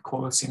safe,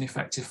 quality and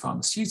effective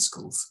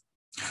pharmaceuticals.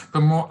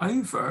 But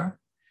moreover,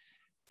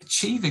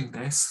 achieving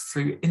this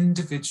through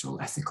individual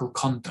ethical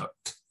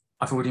conduct.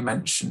 I've already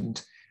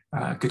mentioned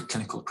good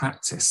clinical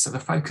practice. So the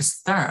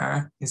focus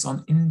there is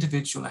on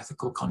individual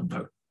ethical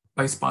conduct,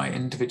 both by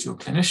individual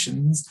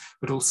clinicians,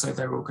 but also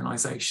their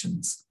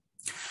organisations.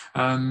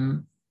 I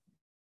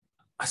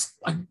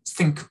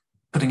think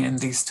putting it in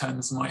these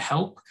terms might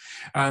help.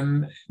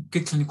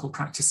 Good clinical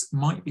practice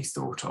might be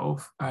thought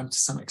of to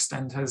some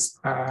extent as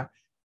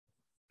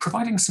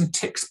providing some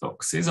tick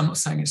boxes. I'm not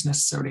saying it's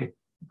necessarily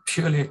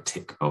purely a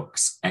tick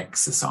box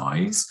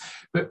exercise,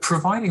 but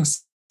providing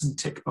some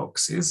tick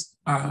boxes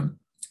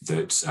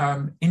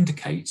that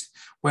indicate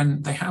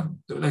when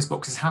those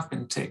boxes have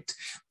been ticked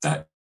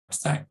that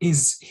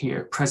is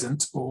here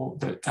present, or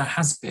that there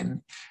has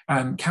been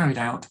carried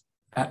out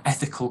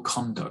ethical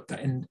conduct, that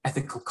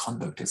ethical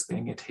conduct is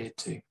being adhered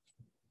to.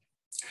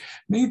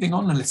 Moving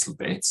on a little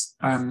bit,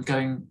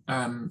 going,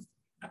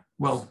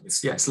 well,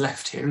 it's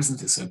left here,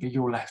 isn't it? So it'll be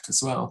your left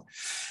as well.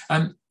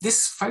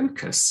 This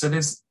focus, so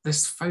there's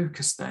this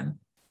focus then,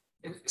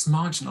 it's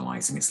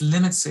marginalising, it's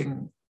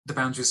limiting the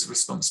boundaries of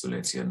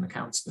responsibility and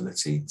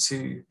accountability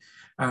to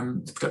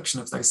the production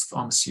of those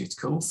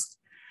pharmaceuticals.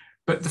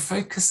 But the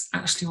focus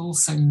actually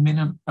also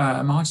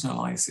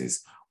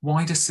marginalises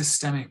wider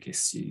systemic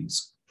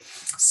issues.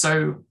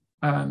 So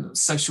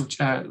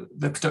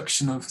the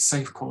production of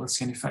safe,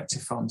 quality and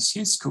effective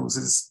pharmaceuticals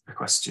is a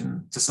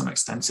question, to some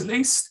extent at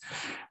least,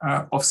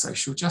 of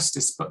social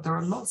justice, but there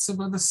are lots of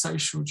other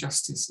social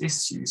justice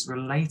issues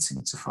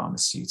relating to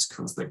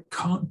pharmaceuticals that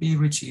can't be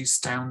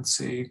reduced down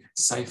to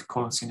safe,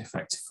 quality and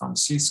effective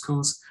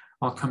pharmaceuticals.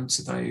 I'll come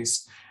to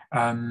those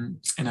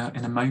in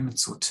a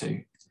moment or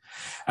two.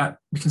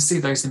 We can see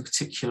those in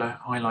particular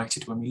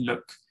highlighted when we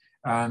look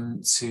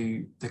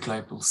to the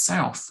global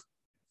south.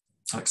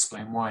 I'll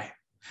explain why.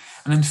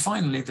 And then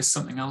finally, there's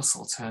something else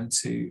I'll turn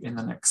to in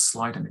the next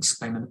slide and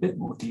explain in a bit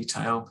more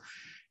detail.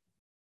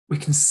 We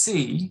can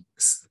see,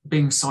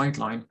 being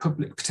sidelined,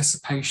 public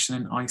participation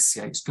in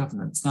ICH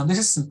governance. Now, this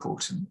is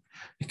important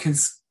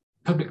because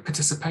public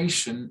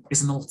participation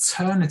is an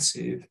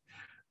alternative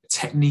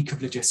technique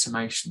of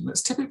legitimation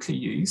that's typically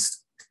used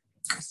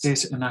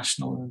at the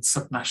national and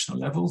subnational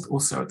levels,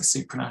 also at the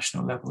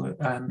supranational level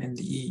in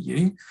the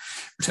EU.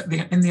 But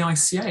in the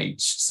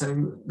ICH,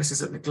 so this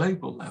is at the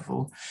global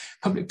level,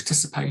 public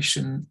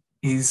participation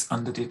is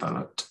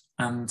underdeveloped.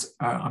 And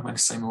I'm going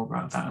to say more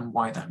about that and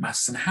why that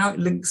matters and how it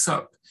links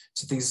up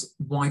to these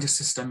wider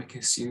systemic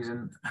issues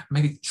and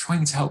maybe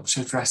trying to help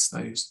to address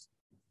those.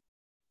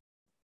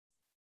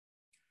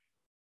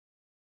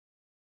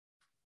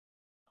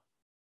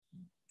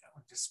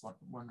 I'm just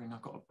wondering,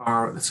 I've got a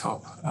bar at the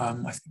top. I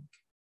think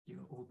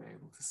you'll all be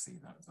able to see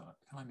that.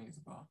 Can I move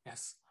the bar?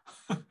 Yes.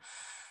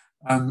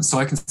 So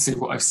I can see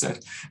what I've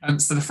said.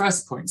 So the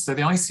first point, so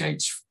the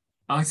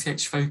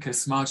ICH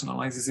focus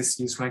marginalises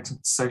issues relating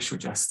to social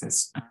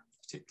justice, and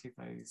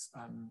particularly those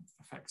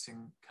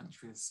affecting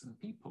countries and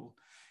people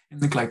in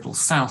the global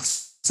south.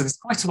 So there's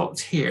quite a lot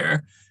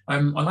here. I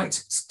like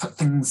to put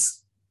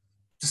things,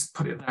 just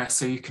put it there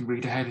so you can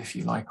read ahead if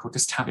you like, or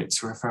just have it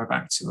to refer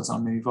back to as I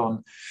move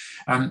on.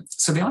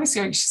 So the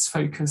ICH's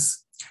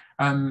focus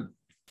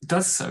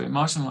does so, it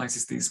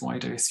marginalises these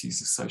wider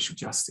issues of social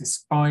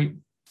justice by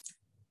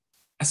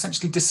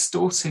essentially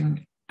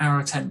distorting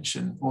our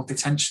attention or the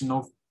attention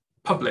of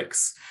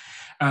publics,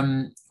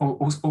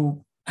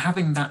 or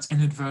having that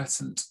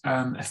inadvertent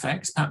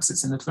effect, perhaps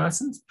it's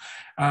inadvertent,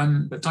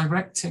 but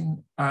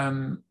directing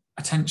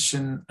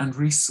attention and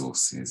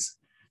resources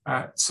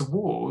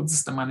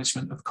towards the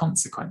management of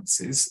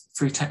consequences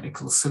through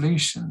technical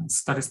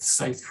solutions, that is to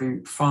say,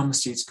 through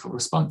pharmaceutical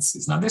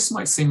responses. Now, this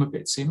might seem a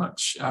bit too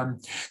much,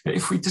 but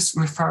if we just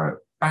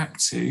refer back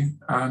to,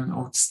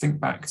 or just think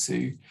back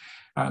to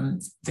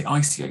the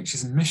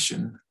ICH's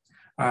mission,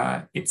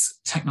 its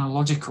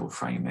technological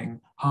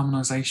framing,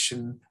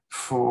 harmonisation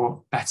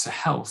for better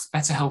health.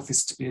 Better health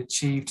is to be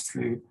achieved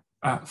through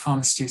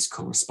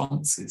pharmaceutical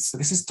responses. So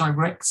this is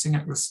directing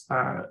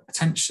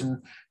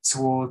attention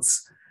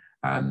towards,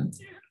 I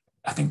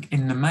think,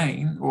 in the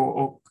main,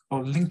 or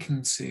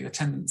linking to a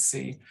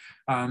tendency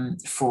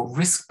for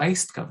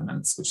risk-based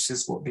governance, which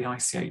is what the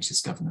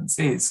ICH's governance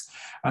is,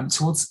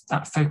 towards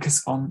that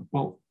focus on,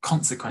 well,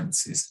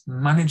 consequences,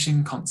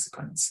 managing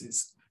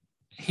consequences,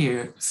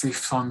 here through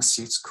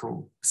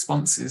pharmaceutical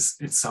responses,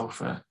 itself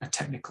a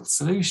technical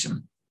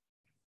solution.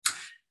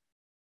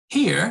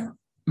 Here,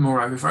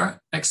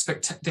 moreover, the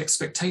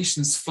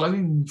expectations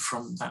flowing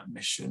from that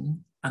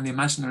mission and the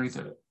imaginary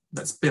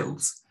that's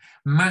built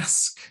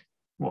mask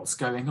what's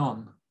going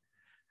on,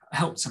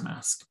 help to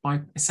mask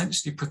by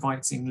essentially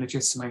providing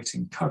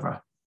legitimating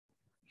cover.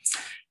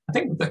 I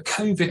think the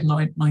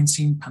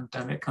COVID-19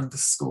 pandemic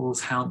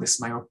underscores how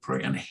this may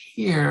operate. And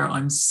here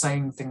I'm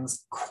saying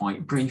things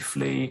quite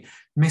briefly,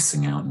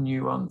 missing out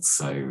nuance.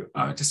 So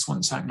I just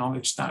want to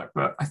acknowledge that,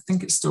 but I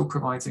think it still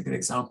provides a good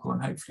example,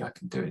 and hopefully I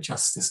can do it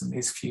justice in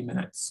these few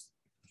minutes.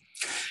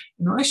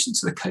 In relation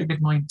to the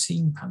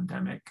COVID-19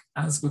 pandemic,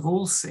 as we've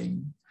all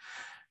seen,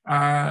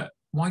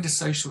 wider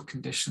social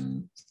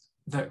conditions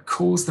that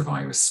cause the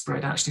virus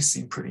spread actually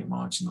seem pretty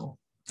marginal.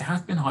 They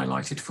have been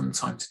highlighted from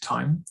time to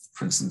time.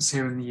 For instance,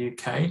 here in the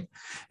UK,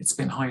 it's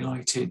been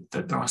highlighted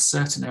that there are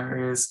certain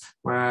areas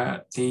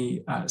where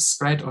the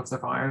spread of the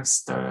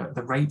virus,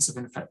 the rates of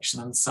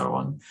infection and so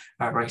on,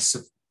 rates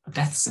of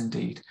deaths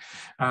indeed,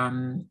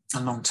 and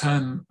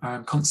long-term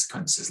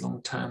consequences,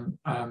 long-term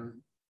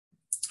long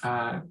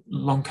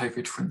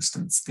COVID, for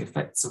instance, the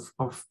effects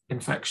of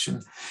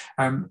infection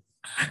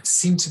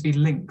seem to be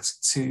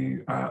linked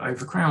to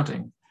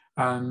overcrowding.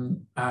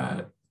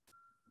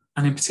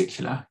 And in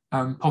particular,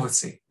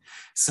 poverty.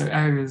 So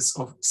areas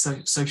of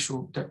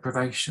social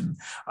deprivation.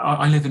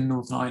 I live in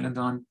Northern Ireland,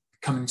 and I'm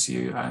coming to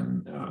you,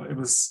 it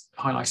was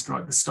highlighted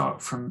right at the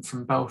start from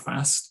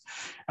Belfast.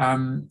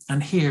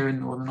 And here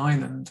in Northern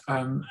Ireland,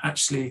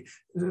 actually,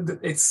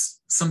 it's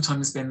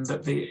sometimes been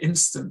that the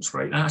incidence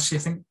rate, and actually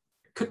I think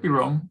could be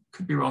wrong,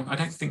 I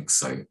don't think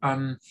so.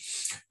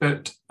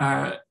 But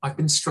I've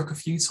been struck a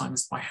few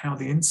times by how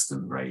the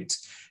incident rate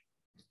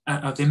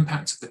the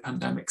impact of the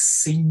pandemic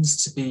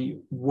seems to be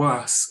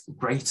worse,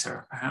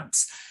 greater,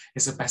 perhaps,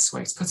 is the best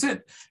way to put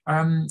it,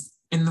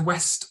 in the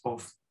west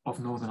of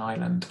Northern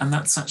Ireland. And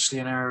that's actually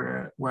an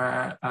area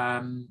where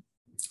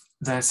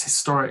there's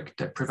historic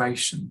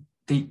deprivation,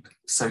 deep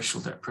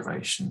social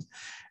deprivation,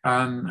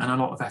 and a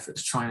lot of effort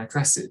to try and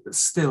address it. But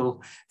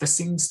still, there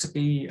seems to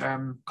be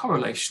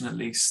correlation, at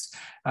least,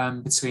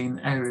 between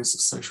areas of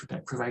social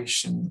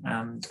deprivation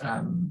and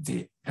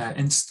the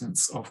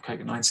incidence of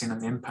COVID-19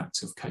 and the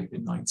impact of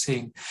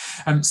COVID-19.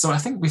 So I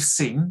think we've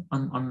seen,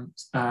 I'm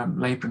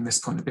labouring this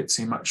point a bit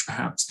too much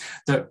perhaps,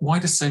 that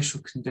wider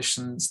social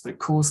conditions that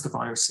cause the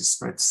virus's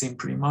spread seem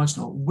pretty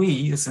marginal.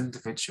 We as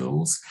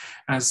individuals,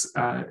 as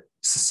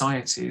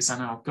societies and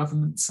our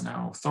governments and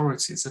our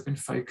authorities have been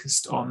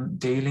focused on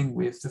dealing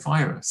with the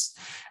virus,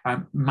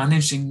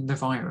 managing the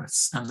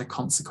virus and the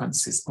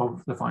consequences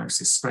of the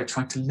virus's spread,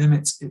 trying to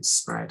limit its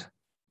spread.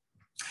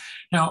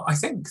 Now, I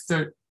think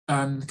that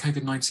the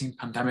COVID-19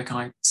 pandemic, and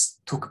I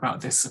talk about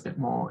this a bit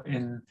more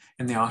in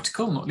the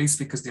article, not least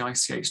because the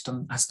ICH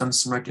has done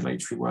some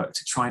regulatory work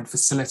to try and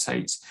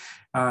facilitate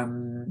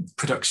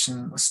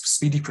production,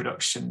 speedy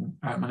production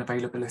and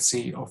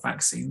availability of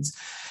vaccines.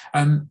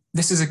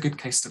 This is a good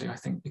case study, I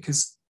think,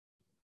 because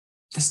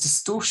this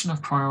distortion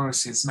of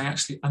priorities may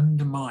actually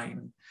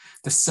undermine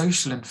the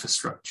social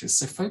infrastructures.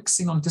 So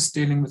focusing on just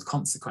dealing with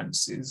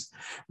consequences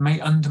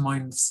may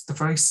undermine the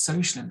very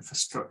social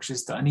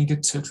infrastructures that are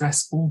needed to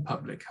address all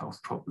public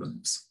health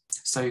problems.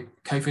 So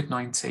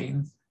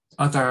COVID-19,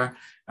 other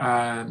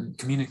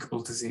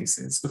communicable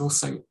diseases, but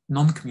also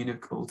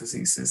non-communicable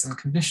diseases and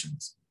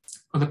conditions,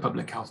 other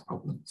public health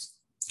problems.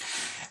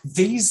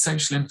 These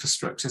social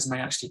infrastructures may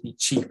actually be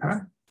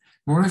cheaper,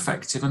 more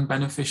effective and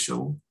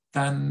beneficial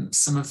than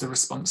some of the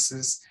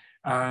responses.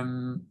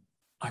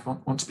 I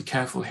want to be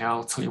careful here,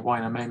 I'll tell you why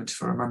in a moment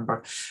if I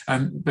remember,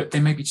 but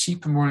they may be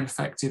cheaper, more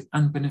effective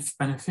and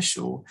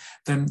beneficial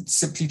than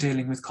simply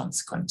dealing with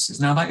consequences.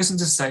 Now that isn't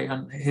to say,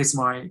 and here's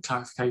my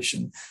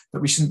clarification,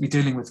 that we shouldn't be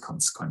dealing with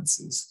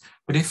consequences,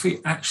 but if we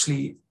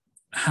actually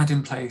had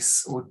in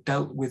place or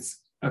dealt with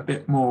a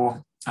bit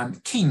more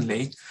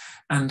keenly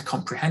and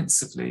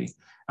comprehensively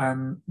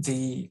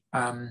the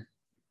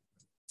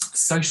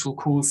social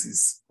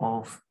causes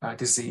of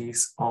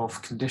disease,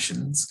 of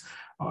conditions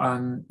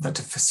that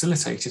have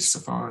facilitated, so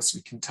far as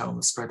we can tell,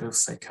 the spread of,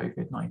 say,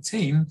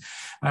 COVID-19,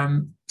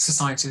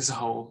 society as a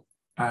whole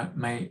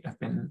may have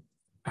been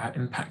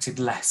impacted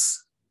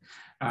less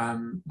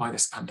by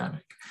this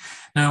pandemic.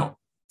 Now,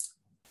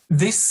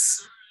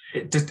 this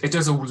it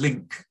does all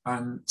link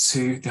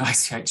to the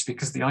ICH,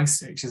 because the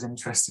ICH is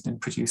interested in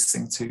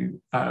producing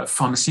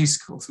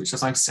pharmaceuticals, which,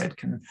 as I've said,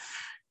 can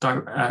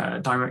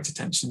direct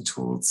attention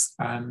towards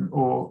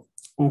or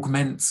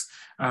augment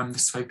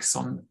this focus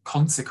on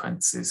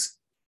consequences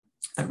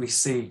that we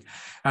see.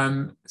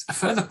 A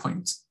further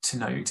point to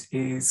note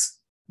is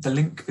the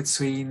link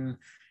between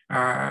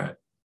the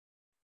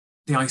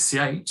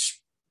ICH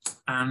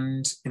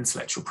and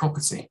intellectual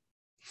property.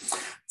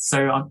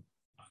 So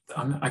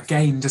I'm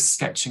again just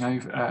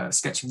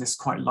sketching this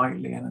quite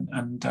lightly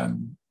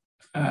and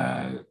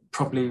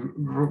probably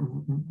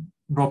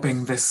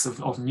robbing this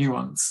of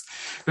nuance.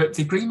 But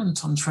the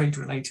Agreement on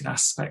Trade-Related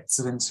Aspects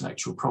of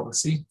Intellectual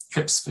Property,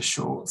 TRIPS for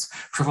short,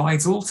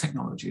 provides all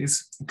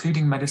technologies,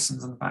 including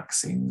medicines and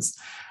vaccines,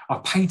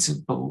 are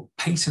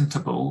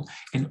patentable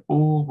in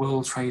all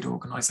World Trade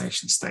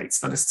Organization states,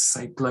 that is to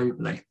say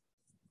globally.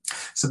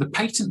 So the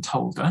patent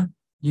holder,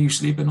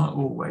 usually but not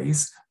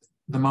always,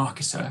 the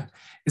marketer,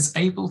 is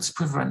able to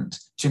prevent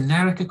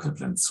generic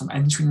equivalents from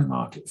entering the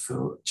market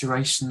for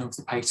duration of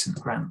the patent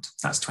grant.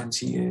 That's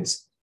 20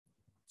 years.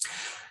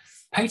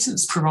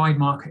 Patents provide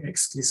market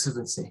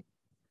exclusivity.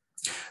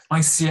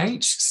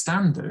 ICH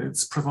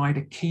standards provide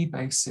a key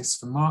basis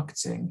for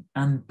marketing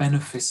and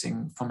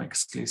benefiting from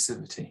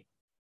exclusivity.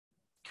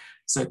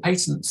 So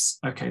patents,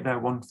 okay, they're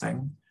one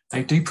thing.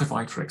 They do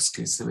provide for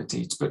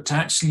exclusivity, but to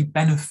actually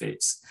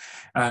benefit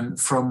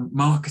from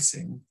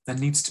marketing, there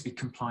needs to be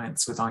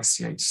compliance with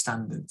ICH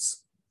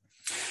standards.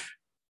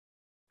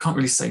 Can't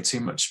really say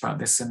too much about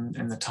this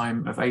in the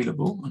time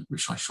available,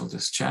 which I shall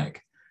just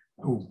check.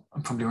 Oh,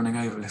 I'm probably running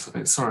over a little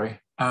bit, sorry.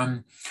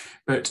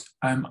 But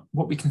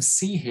what we can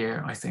see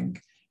here, I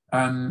think,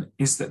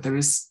 is that there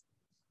is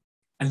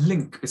a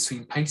link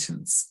between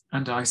patents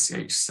and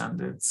ICH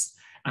standards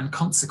and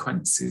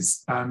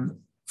consequences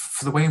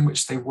for the way in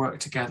which they work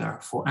together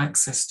for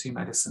access to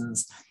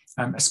medicines,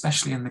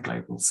 especially in the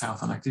global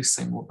south. And I do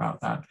say more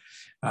about that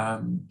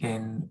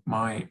in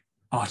the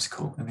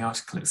article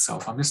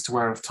itself. I'm just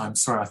aware of time.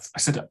 Sorry, I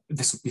said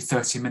this would be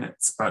 30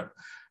 minutes, but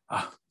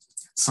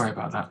sorry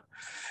about that.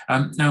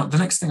 Now, the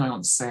next thing I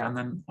want to say, and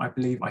then I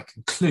believe I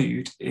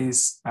conclude,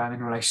 is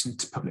in relation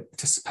to public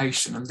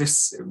participation. And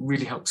this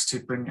really helps to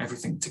bring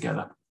everything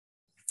together.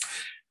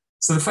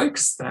 So the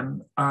focus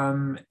then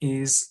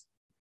is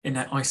in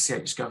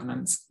ICH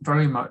governance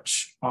very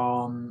much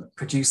on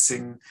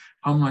producing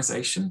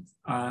harmonisation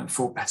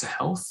for better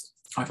health.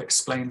 I've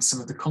explained some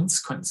of the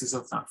consequences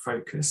of that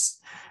focus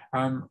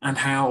and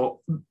how,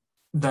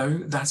 though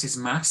that is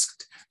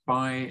masked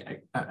by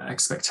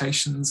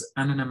expectations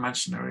and an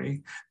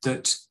imaginary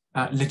that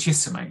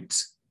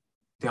legitimate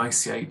the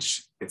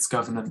ICH, its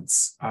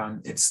governance,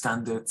 its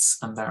standards,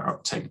 and their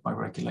uptake by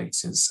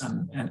regulators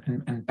and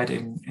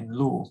embedding in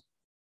law.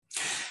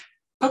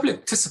 Public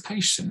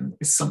participation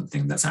is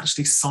something that's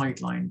actually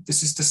sidelined.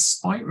 This is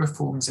despite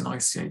reforms in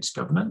ICH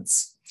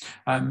governance,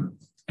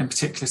 in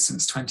particular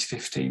since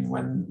 2015,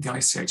 when the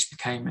ICH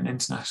became an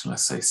international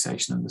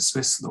association under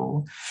Swiss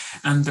law,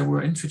 and there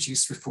were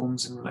introduced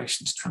reforms in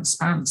relation to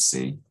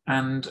transparency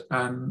and,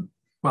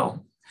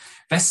 well,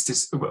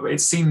 it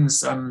seems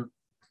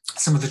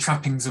some of the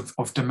trappings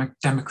of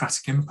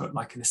democratic input,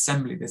 like an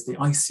assembly, there's the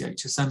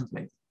ICH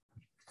assembly.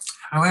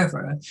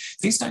 However,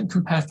 these don't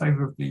compare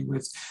favourably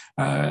with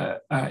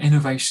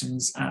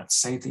innovations at,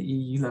 say, the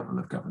EU level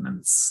of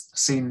governance,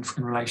 seen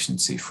in relation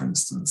to, for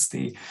instance,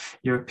 the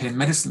European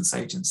Medicines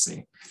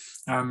Agency.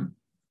 And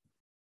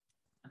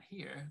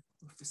here,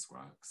 if this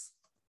works,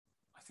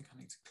 I think I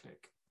need to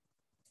click.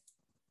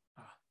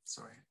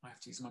 Sorry, I have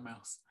to use my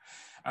mouse.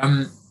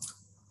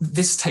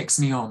 This takes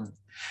me on.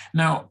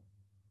 Now,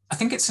 I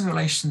think it's in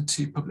relation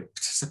to public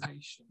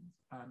participation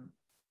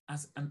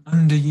as an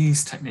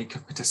underused technique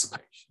of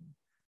participation.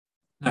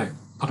 No,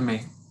 pardon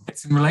me.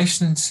 It's in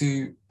relation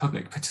to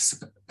public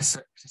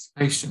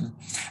participation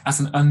as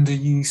an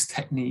underused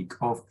technique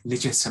of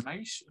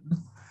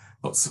legitimation,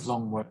 lots of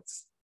long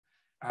words,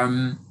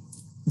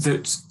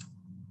 that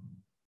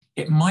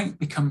it might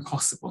become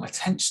possible.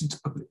 Attention to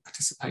public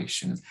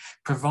participation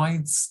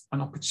provides an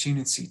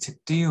opportunity to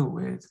deal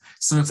with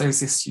some of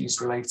those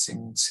issues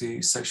relating to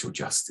social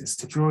justice,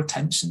 to draw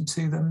attention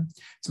to them,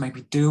 to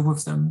maybe deal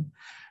with them,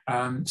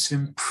 to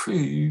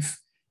improve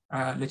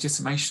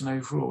legitimation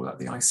overall at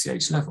the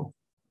ICH level.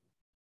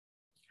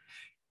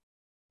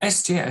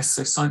 STS,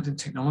 so Science and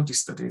Technology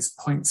Studies,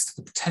 points to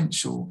the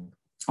potential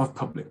of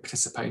public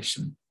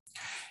participation.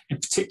 In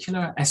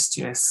particular,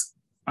 STS,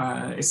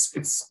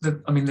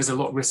 there's a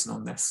lot written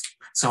on this,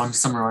 so I'm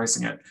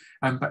summarising it.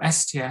 But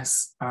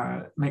STS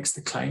makes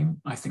the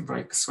claim, I think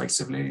very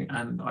persuasively,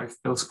 and I've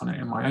built upon it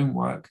in my own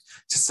work,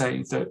 to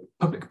say that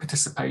public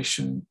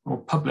participation, or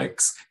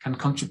publics, can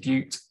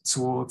contribute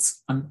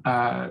towards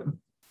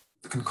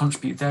can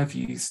contribute their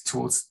views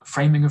towards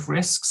framing of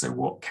risk, so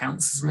what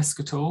counts as risk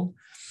at all,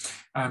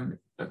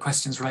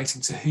 questions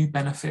relating to who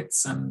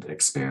benefits and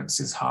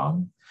experiences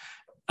harm,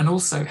 and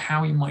also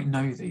how we might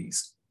know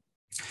these.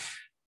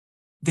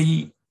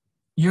 The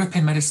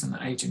European Medicines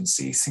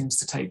Agency seems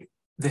to take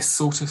this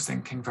sort of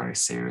thinking very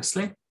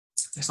seriously,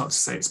 It's not to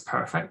say it's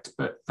perfect,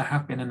 but there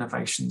have been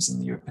innovations in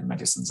the European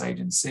Medicines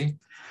Agency.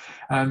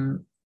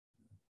 And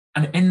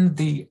in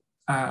the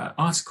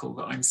article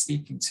that I'm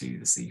speaking to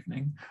this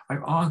evening,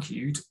 I've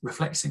argued,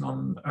 reflecting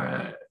on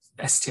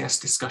STS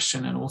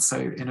discussion and also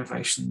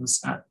innovations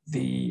at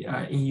the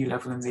EU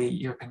level in the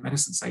European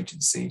Medicines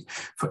Agency,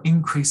 for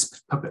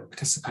increased public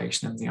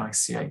participation in the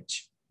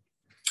ICH,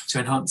 to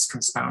enhance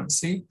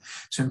transparency,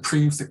 to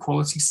improve the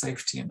quality,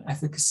 safety and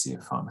efficacy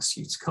of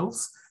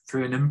pharmaceuticals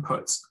through an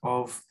input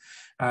of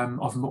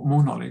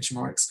more knowledge,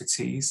 more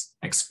expertise,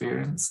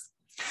 experience,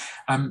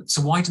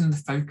 to widen the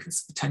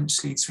focus,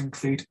 potentially to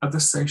include other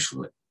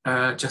social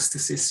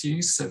justice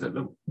issues, so that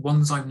the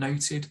ones I've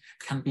noted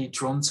can be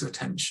drawn to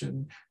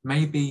attention,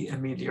 may be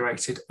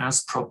ameliorated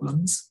as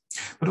problems,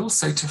 but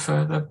also to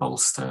further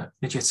bolster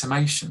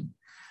legitimation.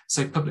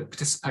 So public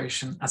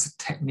participation as a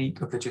technique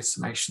of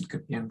legitimation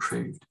could be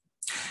improved.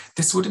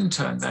 This would in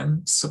turn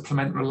then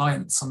supplement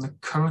reliance on the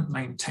current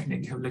main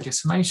technique of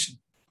legitimation.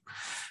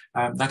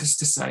 That is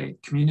to say,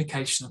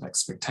 communication of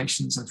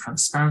expectations and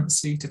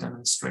transparency to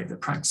demonstrate that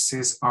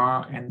practices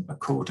are in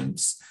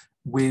accordance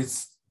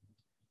with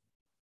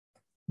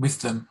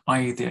them,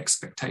 i.e. the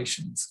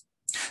expectations.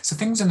 So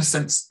things in a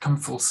sense come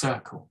full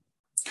circle.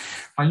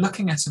 By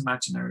looking at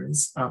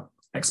imaginaries,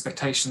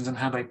 expectations and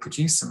how they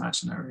produce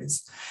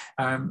imaginaries,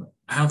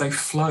 how they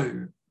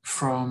flow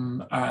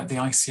from the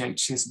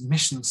ICH's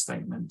mission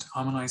statement,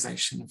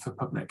 harmonisation for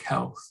public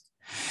health,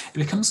 it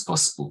becomes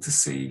possible to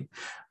see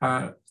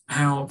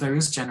how there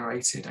is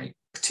generated a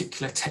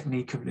particular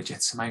technique of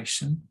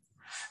legitimation,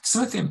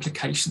 some of the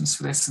implications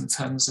for this in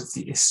terms of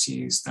the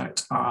issues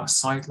that are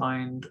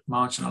sidelined,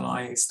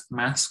 marginalised,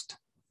 masked,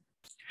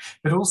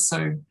 but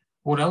also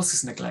what else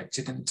is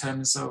neglected in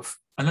terms of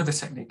another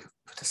technique of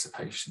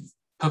participation,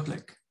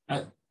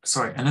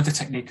 another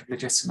technique of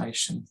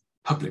legitimation,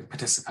 public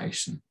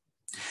participation,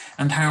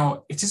 and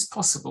how it is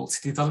possible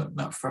to develop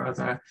that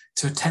further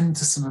to attend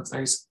to some of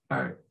those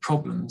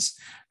problems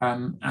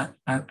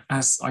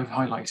as I've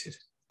highlighted.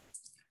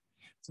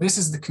 So this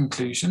is the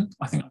conclusion.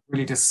 I think I've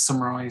really just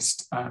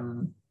summarised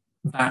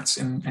that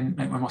in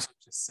what I've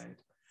just said.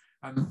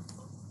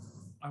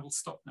 I will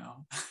stop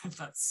now.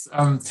 That's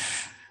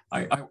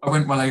I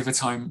went well over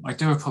time. I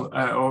do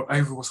or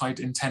over what I'd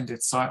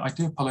intended. So I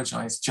do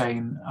apologise,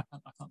 Jane. I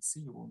can't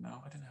see you all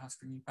now. I don't know how to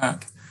bring you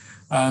back.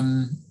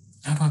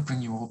 How do I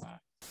bring you all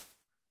back?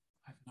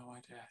 I have no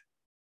idea.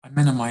 I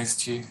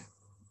minimised you.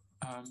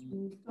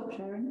 Stop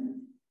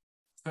sharing.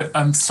 But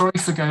I'm sorry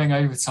for going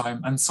over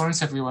time, and sorry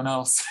to everyone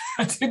else.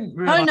 I didn't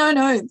realise.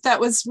 No. That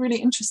was really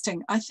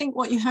interesting. I think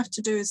what you have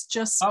to do is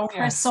just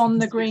press on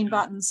the green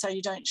button so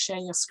you don't share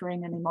your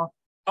screen anymore.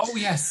 Oh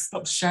yes,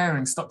 stop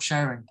sharing.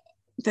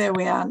 There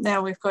we are.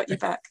 Now we've got you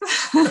back.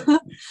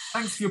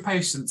 Thanks for your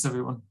patience,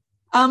 everyone.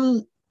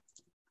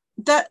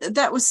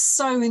 That was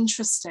so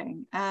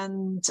interesting,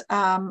 and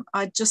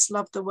I just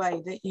love the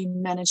way that you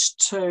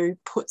managed to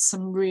put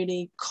some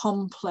really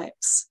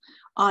complex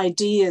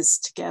ideas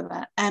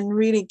together and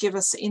really give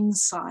us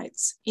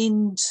insights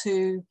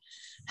into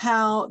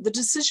how the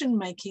decision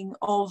making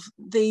of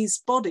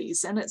these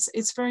bodies, and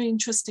it's very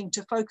interesting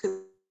to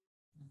focus.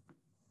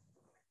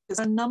 There's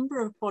a number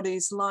of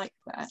bodies like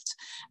that,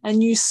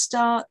 and you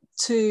start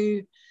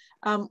to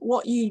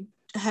what you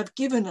have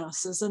given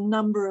us is a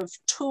number of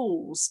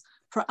tools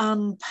for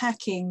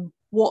unpacking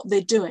what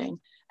they're doing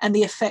and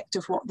the effect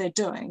of what they're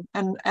doing.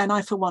 And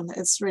I, for one,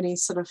 it's really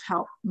sort of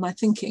helped my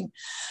thinking.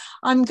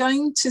 I'm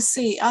going to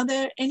see, are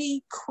there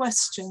any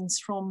questions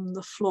from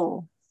the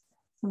floor?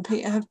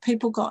 Have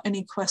people got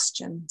any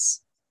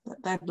questions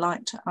that they'd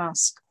like to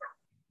ask?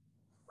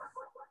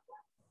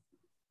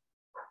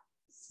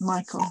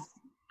 Michael.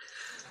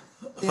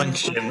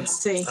 Thanks, Jim.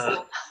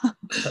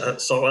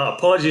 So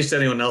apologies to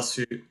anyone else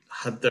who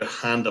had their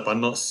hand up.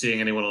 I'm not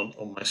seeing anyone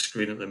on my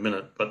screen at the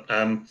minute, but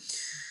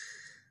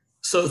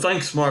so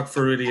thanks, Mark,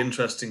 for a really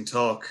interesting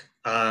talk.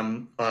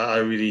 I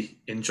really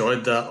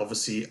enjoyed that.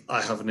 Obviously,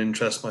 I have an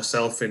interest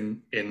myself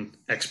in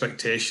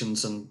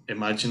expectations and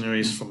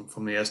imaginaries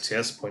from the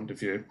STS point of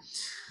view.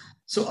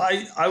 So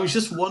I was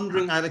just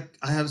wondering, I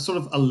had sort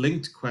of a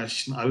linked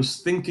question. I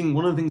was thinking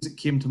one of the things that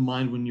came to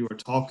mind when you were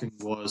talking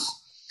was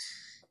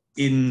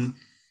in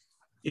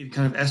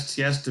kind of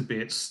STS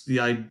debates, the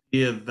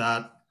idea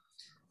that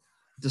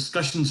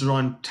discussions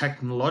around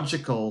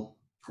technological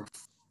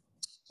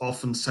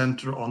often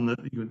center on the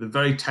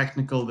very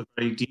technical, the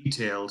very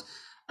detailed,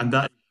 and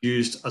that is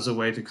used as a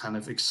way to kind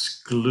of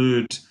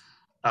exclude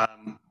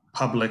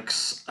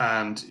publics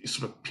and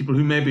sort of people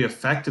who may be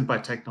affected by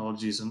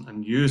technologies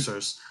and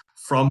users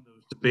from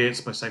those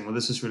debates by saying, well,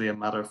 this is really a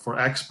matter for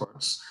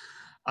experts.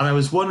 And I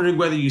was wondering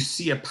whether you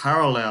see a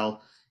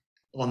parallel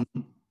on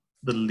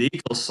the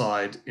legal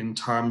side in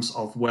terms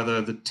of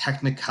whether the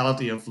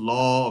technicality of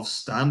law, of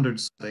standard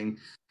setting,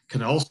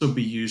 can also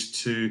be used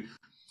to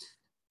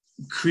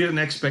create an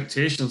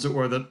expectation, as it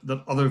were,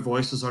 that other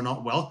voices are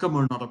not welcome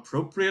or not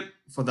appropriate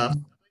for that,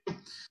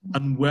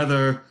 and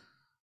whether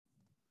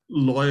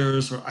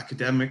lawyers or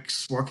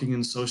academics working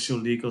in social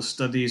legal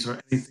studies or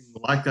anything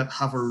like that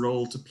have a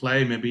role to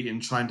play maybe in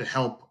trying to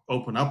help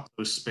open up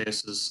those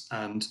spaces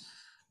and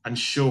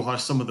show how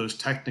some of those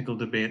technical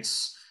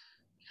debates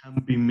can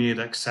be made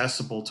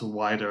accessible to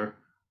wider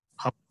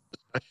public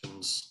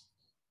discussions?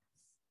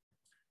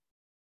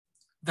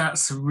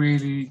 That's a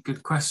really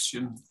good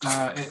question.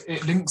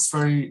 It links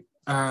very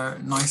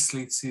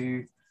nicely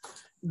to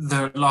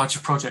the larger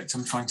project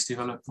I'm trying to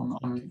develop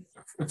on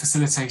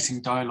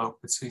facilitating dialogue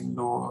between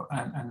law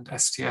and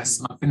STS.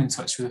 And I've been in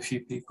touch with a few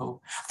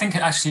people. I think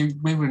actually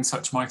we were in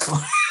touch, Michael.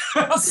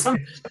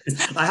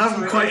 I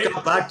haven't quite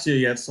got back to you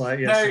yet, so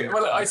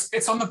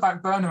it's on the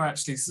back burner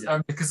actually,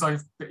 because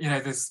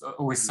there's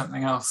always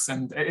something else,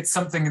 and it's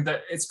something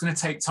that it's going to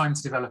take time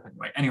to develop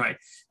anyway. Anyway,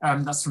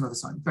 that's for another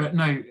time. But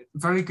no,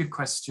 very good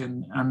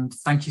question, and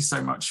thank you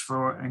so much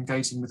for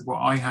engaging with what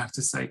I have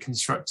to say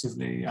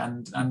constructively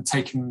and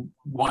taking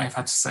what I've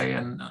had to say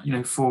and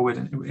forward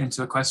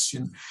into a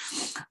question.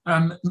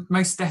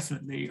 Most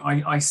definitely,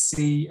 I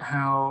see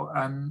how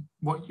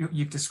what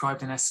you've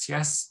described in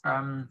STS.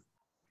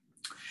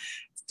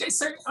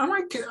 So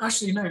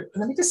actually, no,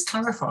 let me just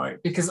clarify,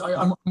 because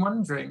I'm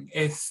wondering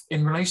if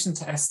in relation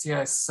to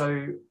STS,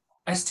 so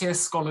STS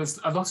scholars,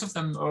 a lot of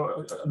them,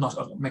 or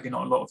maybe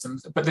not a lot of them,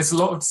 but there's a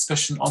lot of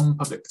discussion on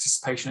public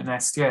participation in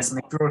STS, and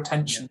they draw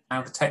attention to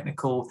how the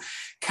technical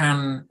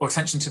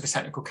attention to the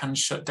technical can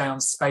shut down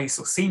space,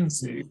 or seem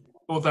to,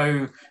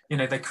 although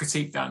they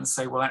critique that and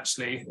say, well,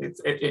 actually,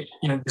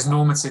 there's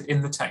normative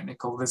in the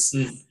technical, there's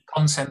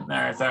content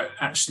there that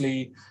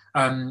actually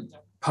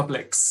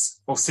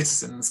publics or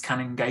citizens can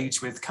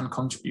engage with, can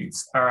contribute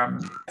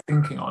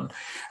thinking on.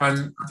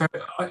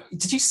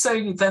 Did you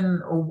say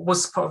then, or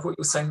was part of what you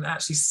were saying, that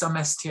actually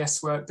some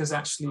STS work does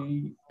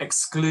actually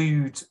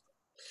exclude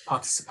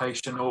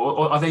participation,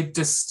 or are they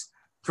just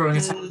drawing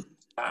attention to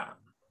that?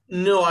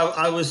 No,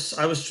 I was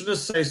trying to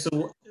say,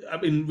 so I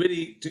mean,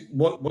 really,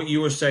 what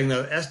you were saying,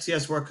 that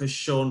STS work has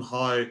shown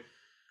how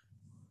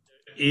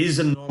is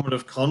a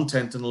normative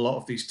content in a lot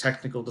of these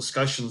technical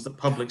discussions that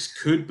publics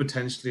could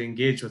potentially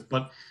engage with,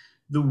 but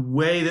the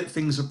way that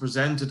things are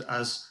presented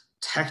as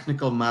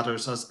technical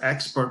matters, as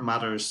expert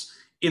matters,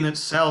 in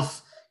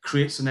itself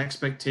creates an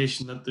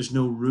expectation that there's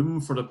no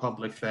room for the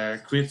public there,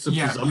 creates a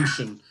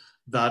presumption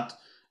that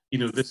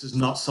this is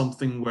not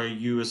something where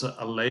you as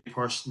a lay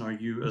person, or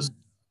you as a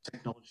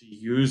technology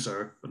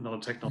user but not a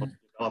technology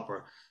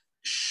developer,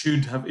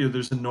 should have,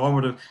 there's a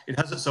normative, it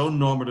has its own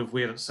normative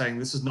way of saying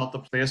this is not the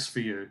place for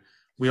you.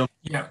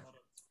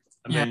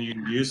 Then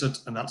you use it,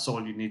 and that's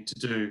all you need to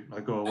do. Now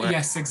go away.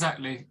 Yes,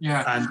 exactly.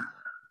 Yeah. And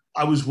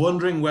I was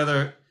wondering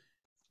whether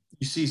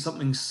you see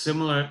something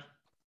similar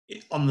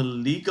on the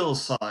legal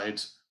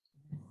side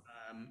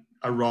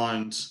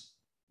around,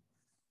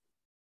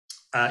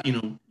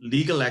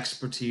 legal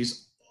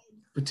expertise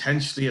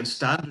potentially, and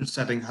standard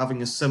setting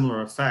having a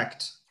similar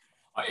effect.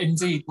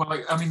 Indeed.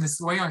 Well, I mean, the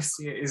way I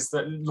see it is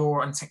that law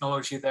and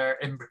technology, they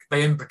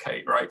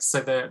imbricate, right?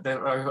 So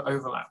there are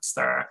overlaps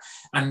there.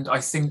 And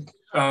I think,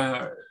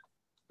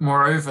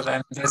 moreover,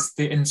 then there's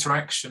the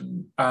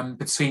interaction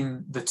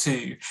between the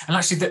two. And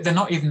actually, they're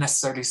not even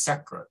necessarily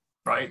separate,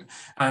 right?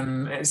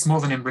 It's more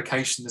than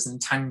imbrication, there's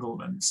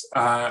entanglement.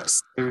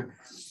 So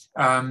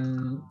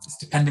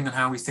depending on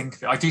how we think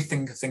of it, I do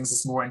think of things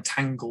as more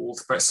entangled,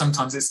 but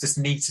sometimes it's just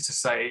neater to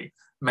say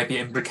maybe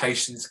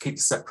imbrication to keep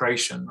the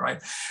separation,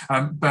 right?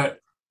 But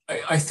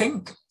I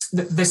think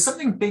there's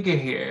something bigger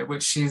here,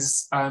 which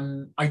is,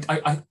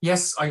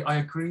 yes, I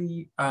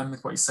agree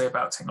with what you say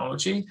about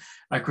technology.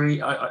 I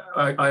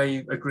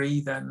agree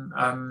then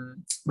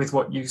with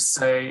what you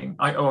say.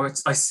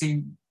 I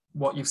see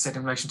what you've said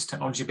in relation to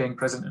technology being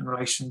present in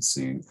relation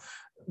to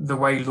the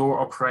way law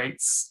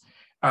operates.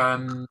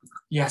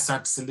 Yes,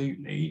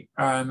 absolutely.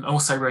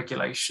 Also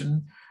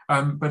regulation.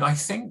 But I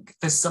think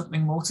there's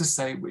something more to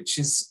say, which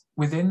is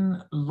within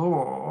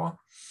law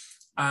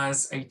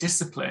as a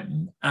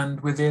discipline, and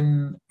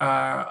within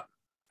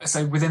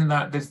within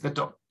that there's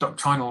the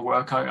doctrinal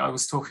work. I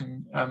was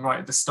talking right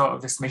at the start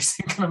of this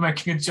meeting, kind of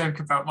making a joke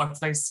about my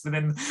place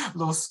within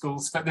law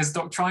schools, but there's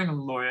doctrinal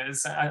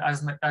lawyers,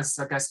 as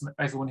I guess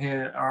everyone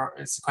here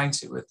is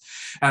acquainted with.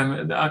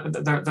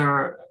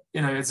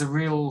 It's a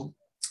real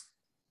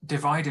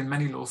divide in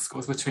many law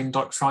schools between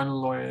doctrinal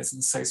lawyers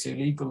and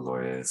socio-legal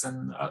lawyers,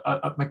 and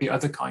maybe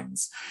other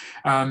kinds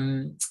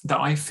that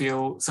I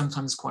feel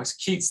sometimes quite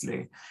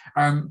acutely.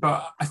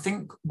 But I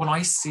think what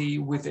I see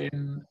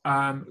within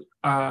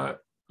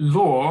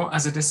law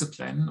as a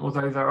discipline,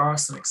 although there are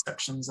some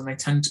exceptions, and they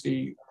tend to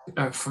be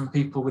from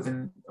people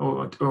within,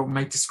 or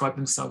may describe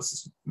themselves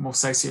as more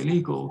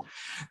socio-legal,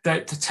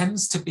 that there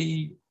tends to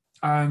be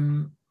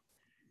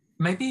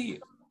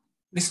maybe,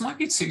 this might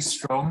be too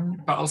strong,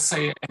 but I'll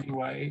say it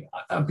anyway,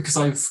 because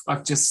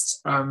I've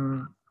just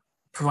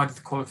provided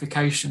the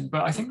qualification.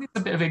 But I think there's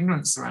a bit of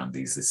ignorance around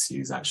these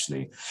issues,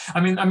 actually.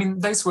 I mean,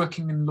 those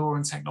working in law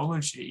and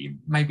technology,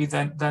 maybe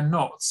they're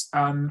not.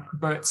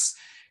 But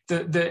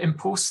the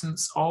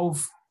importance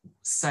of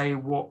say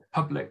what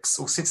publics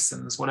or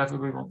citizens, whatever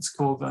we want to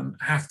call them,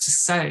 have to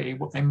say,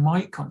 what they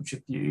might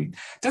contribute,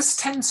 does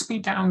tend to be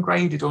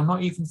downgraded or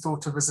not even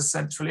thought of as a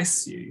central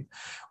issue.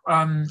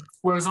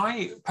 Whereas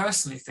I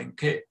personally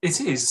think it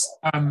is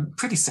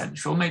pretty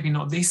central, maybe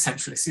not the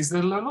central issues.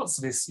 There are lots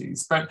of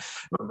issues, but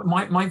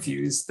my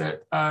view is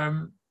that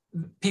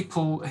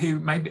people who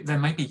there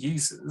may be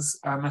users,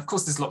 of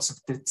course there's lots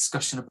of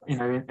discussion,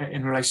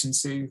 in relation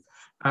to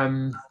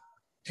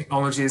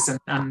technologies,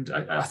 and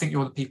I think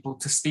you're the people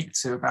to speak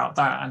to about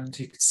that, and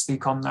you could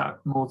speak on that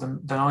more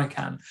than I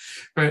can.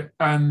 But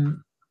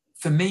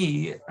for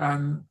me,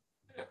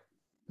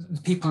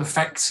 the people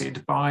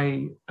affected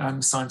by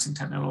science and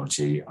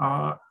technology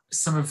are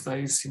some of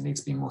those who need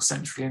to be more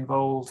centrally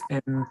involved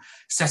in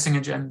setting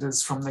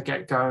agendas from the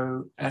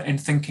get-go, in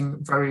thinking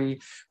very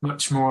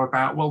much more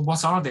about, well,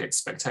 what are the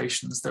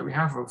expectations that we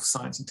have of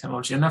science and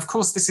technology? And of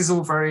course, this is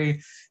all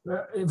very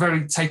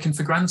taken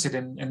for granted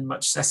in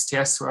much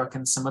STS work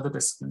and some other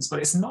disciplines, but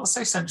it's not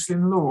so central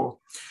in law,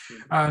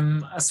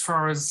 as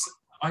far as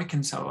I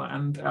can tell.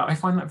 And I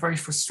find that very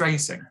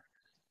frustrating.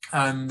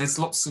 There's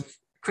lots of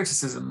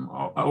criticism,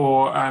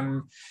 or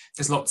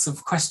there's lots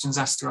of questions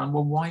asked around,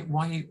 well,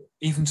 why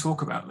even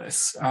talk about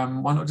this?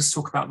 Why not just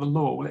talk about the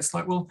law? Well, it's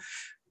like, well,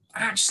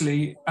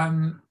 actually,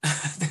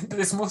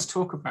 there's more to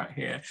talk about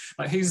here.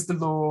 Like, who's the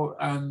law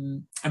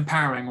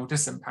empowering or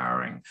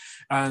disempowering?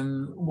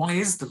 Why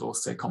is the law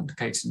so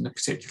complicated in a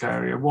particular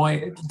area?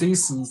 Why do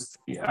some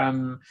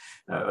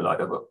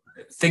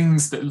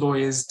things that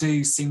lawyers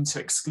do seem to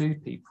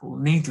exclude people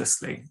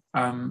needlessly,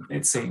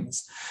 it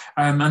seems.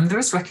 And there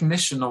is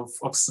recognition of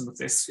some of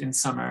this in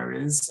some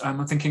areas.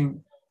 I'm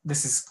thinking,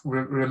 this is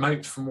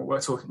remote from what we're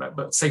talking about,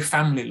 but say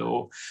family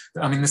law,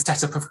 I mean, the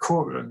setup of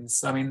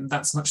courtrooms, I mean,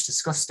 that's much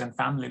discussed in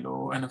family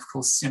law. And of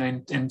course,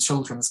 in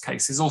children's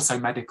cases, also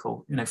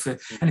medical, for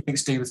anything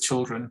to do with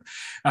children.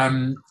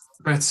 Yeah,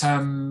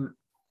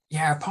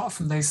 apart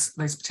from those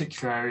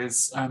particular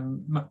areas,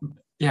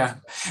 yeah.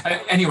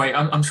 Anyway,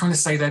 I'm trying to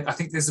say that I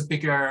think there's a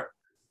bigger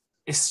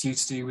issue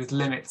to do with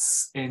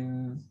limits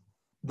in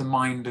the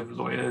mind of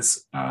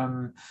lawyers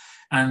and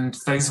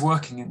those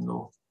working in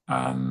law.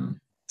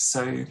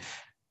 So,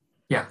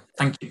 yeah,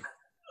 thank you.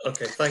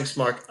 Okay, thanks,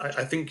 Mark.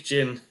 I think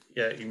Jane,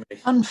 yeah, you may.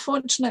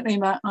 Unfortunately,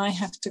 Matt, I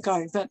have to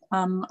go, but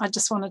I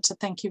just wanted to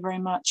thank you very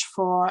much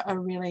for a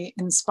really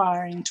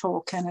inspiring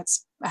talk, and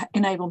it's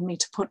enabled me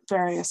to put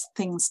various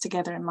things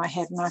together in my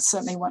head, and I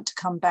certainly want to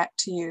come back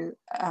to you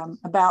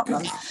about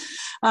them.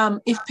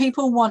 If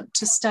people want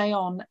to stay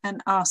on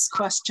and ask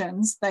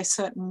questions, they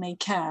certainly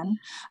can,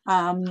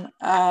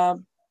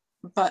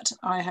 but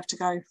I have to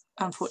go,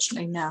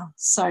 unfortunately, now.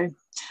 So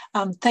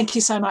thank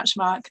you so much,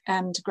 Mark,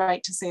 and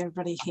great to see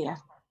everybody here.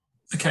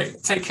 Okay,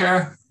 take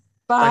care.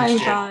 Bye.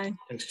 Thanks, bye.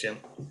 Thanks, Jim.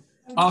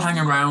 I'll hang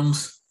around.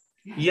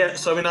 Yeah,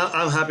 so I mean,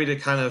 I'm happy to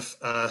kind of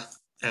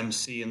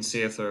MC and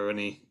see if there are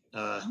any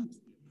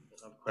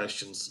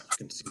questions. I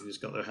can see who's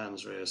got their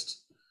hands raised.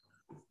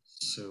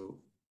 So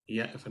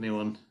yeah, if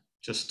anyone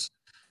just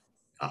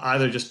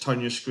either just turn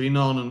your screen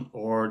on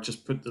or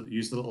just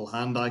use the little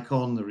hand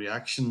icon, the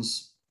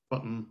reactions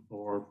button,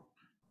 or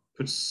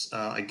puts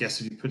I guess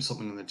if you put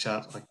something in the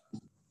chat, I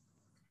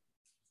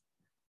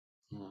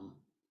can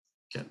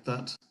get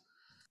that.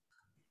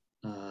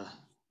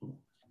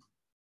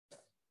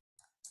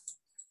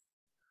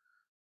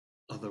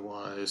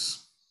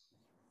 Otherwise,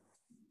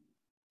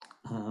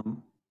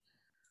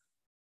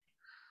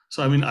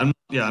 so I mean, I'm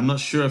not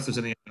sure if there's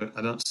any.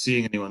 I'm not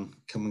seeing anyone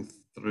coming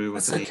through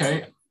with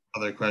any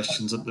other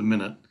questions at the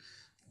minute.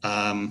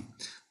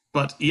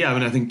 But yeah, I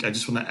mean, I think I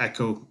just want to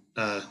echo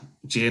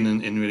Jane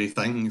in really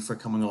thanking you for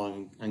coming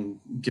along and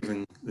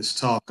giving this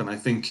talk. And I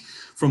think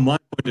from my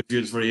point of view,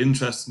 it's very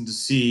interesting to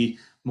see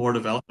more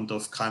development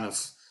of kind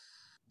of,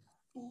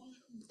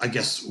 I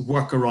guess,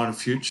 work around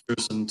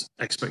futures and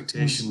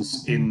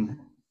expectations in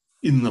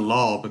the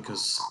law,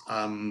 because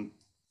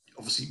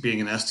obviously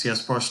being an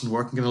STS person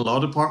working in a law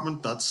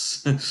department,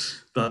 that's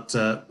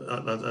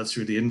that's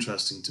really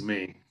interesting to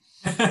me.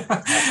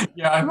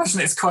 Yeah, I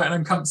imagine it's quite an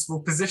uncomfortable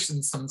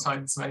position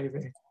sometimes.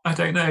 Maybe, I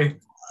don't know.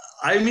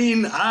 I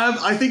mean,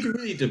 I think it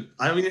really.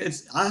 I mean,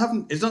 it's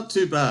not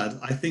too bad.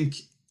 I think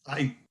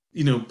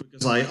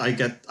because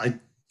I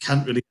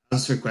can't really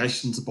answer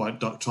questions about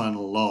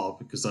doctrinal law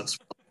because that's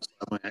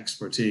my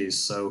expertise.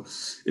 So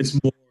it's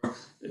more,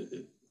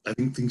 I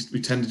think we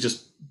tend to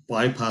just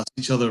bypass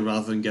each other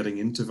rather than getting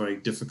into very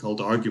difficult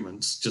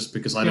arguments, just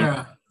because I don't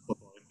know about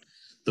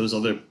those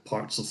other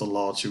parts of the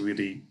law to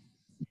really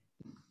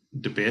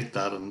debate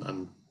that,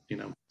 and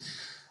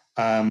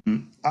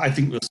I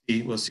think we'll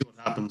see what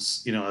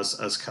happens,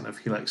 as kind of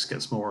HeLEX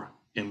gets more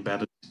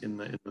embedded in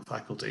the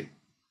faculty.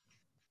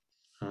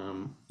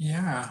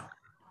 Yeah.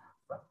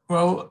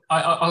 Well,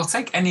 I'll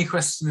take any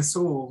question at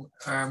all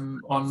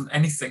on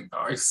anything that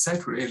I've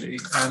said, really.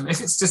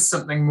 If it's just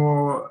something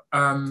more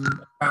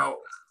about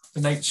the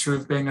nature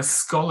of being a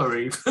scholar,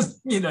 even,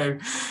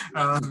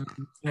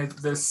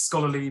 the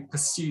scholarly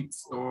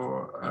pursuits,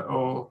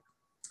 or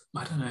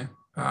I don't know,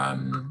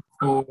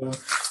 or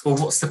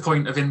what's the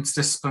point of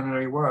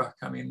interdisciplinary work?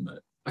 I mean,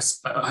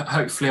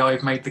 hopefully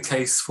I've made the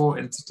case for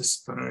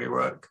interdisciplinary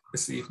work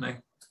this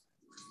evening.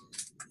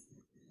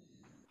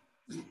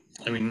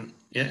 I mean,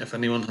 yeah, if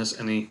anyone has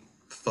any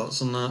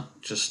thoughts on that,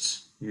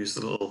 just use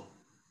the little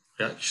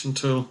reaction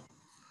tool.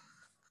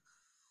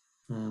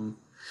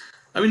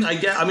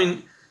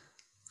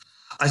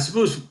 I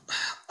suppose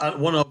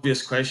one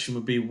obvious question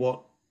would be,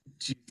 what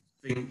do you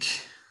think,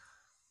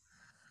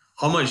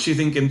 how much do you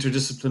think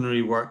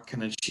interdisciplinary work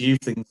can achieve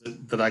things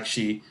that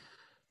actually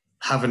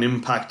have an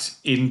impact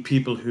in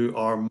people who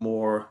are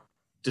more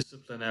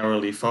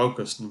disciplinarily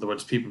focused? In other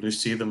words, people who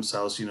see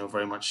themselves,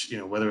 very much,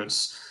 whether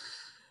it's,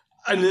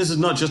 and this is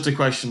not just a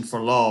question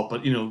for law,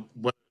 but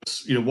whether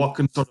it's, what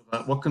can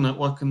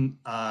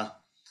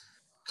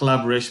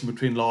collaboration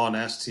between law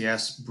and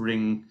STS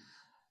bring,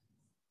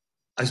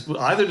 I suppose,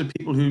 either to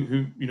people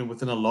who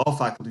within a law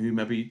faculty who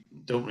maybe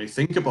don't really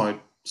think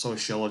about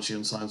sociology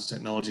and science and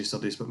technology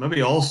studies, but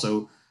maybe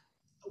also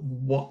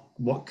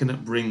what can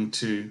it bring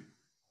to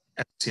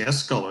STS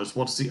scholars?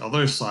 What's the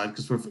other side?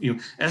 Because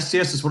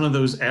STS is one of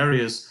those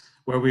areas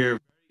where we're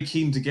very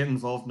keen to get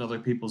involved in other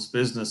people's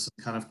business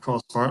and kind of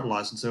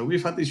cross-fertilize. And so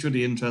we've had these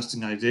really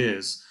interesting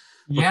ideas.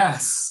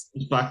 Yes.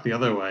 It's back the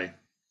other way.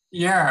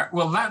 Yeah,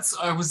 well,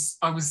 I was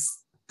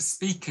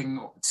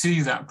speaking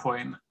to that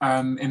point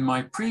in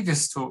my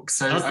previous talk.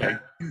 So okay.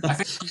 I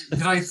think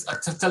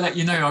to let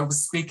you know, I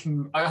was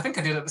speaking. I think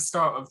I did at the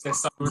start of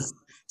this. I was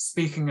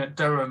speaking at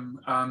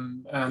Durham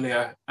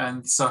earlier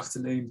and this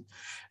afternoon,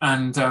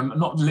 and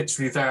not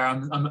literally there.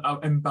 I'm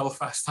in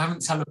Belfast. I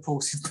haven't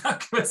teleported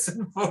backwards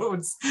and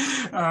forwards,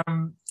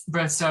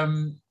 but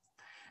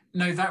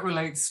no, that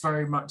relates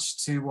very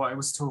much to what I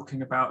was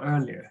talking about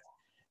earlier.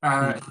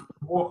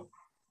 What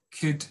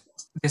could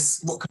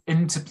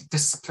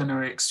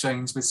interdisciplinary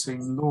exchange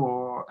between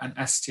law and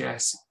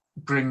STS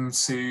bring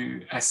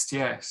to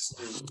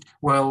STS?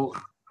 Well,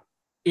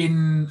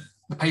 in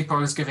the paper I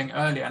was giving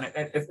earlier, and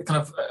it kind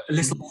of a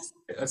little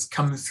bit has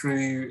come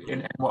through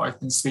in what I've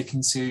been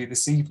speaking to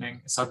this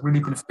evening. So I've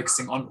really been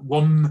focusing on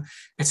one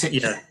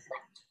particular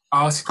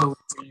article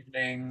this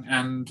evening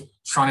and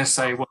trying to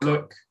say, well,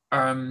 look,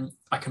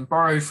 I can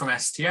borrow from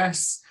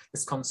STS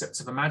this concept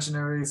of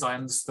imaginaries. I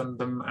understand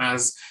them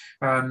as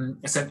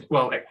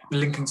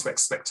linking to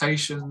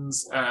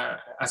expectations,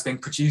 as being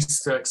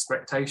produced through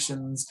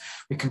expectations.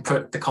 We can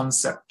put the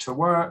concept to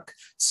work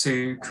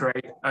to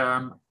create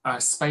a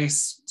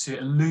space to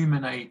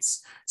illuminate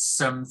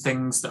some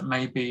things that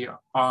maybe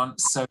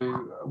aren't so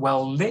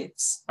well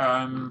lit,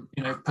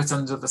 put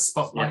under the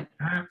spotlight,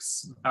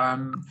 perhaps,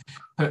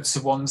 put to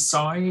one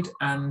side,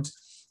 and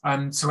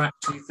to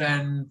actually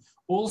then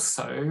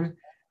also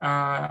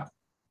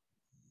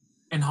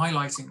in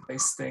highlighting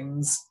these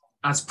things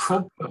as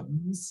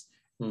problems,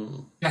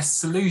 as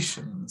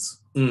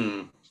solutions.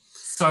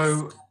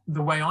 So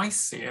the way I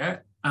see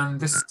it, and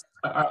this,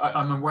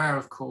 I'm aware,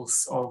 of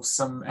course, of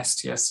some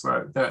STS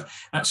work that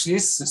actually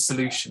is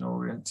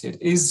solution-oriented,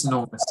 is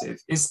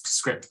normative, is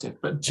prescriptive,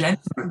 but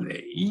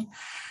generally,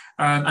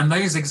 and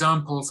those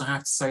examples, I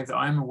have to say that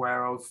I'm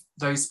aware of,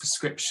 those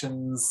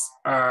prescriptions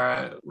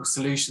or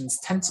solutions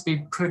tend to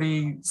be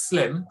pretty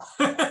slim,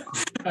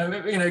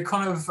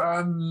 kind of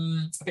a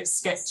bit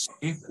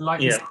sketchy,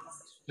 like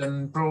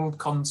and broad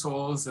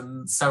contours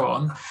and so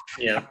on.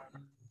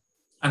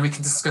 And we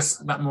can discuss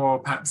that more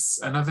perhaps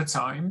another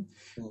time.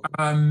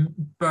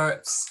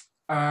 But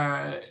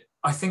I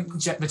think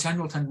the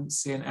general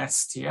tendency in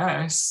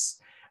STS,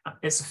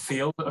 it's a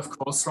field, of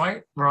course,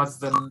 right, rather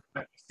than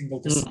a single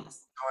discipline.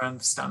 I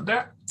understand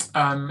it.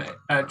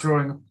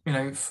 Drawing,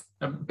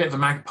 a bit of a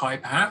magpie,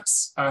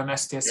 perhaps.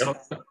 STS kind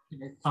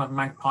of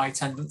magpie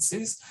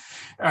tendencies,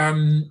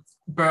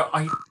 but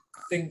I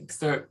think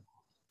that,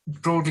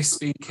 broadly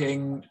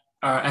speaking,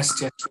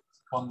 STS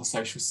on the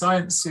social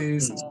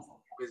sciences,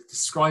 with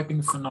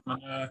describing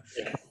phenomena,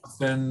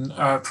 than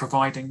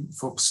providing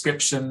for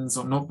prescriptions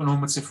or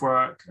normative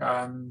work,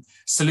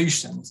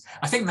 solutions.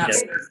 I think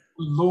that's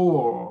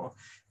law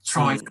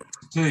trying to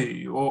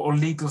do, or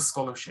legal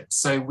scholarship.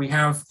 So we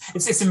have,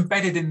 it's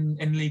embedded in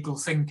legal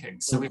thinking.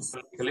 So we have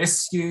a legal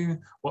issue,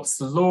 what's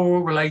the law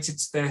related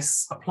to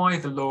this, apply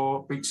the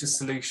law, reach a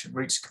solution,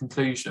 reach a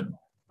conclusion,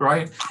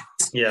 right?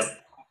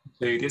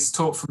 It's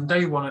taught from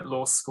day one at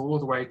law school all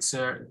the way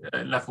to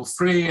level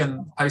 3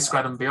 and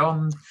postgrad and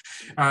beyond.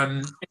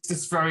 It's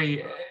just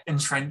very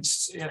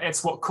entrenched.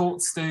 It's what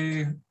courts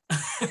do.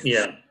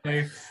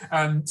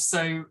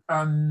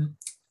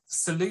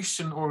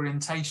 Solution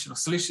orientation,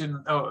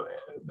 or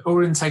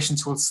orientation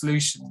towards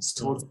solutions,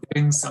 towards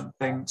doing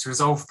something to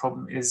resolve a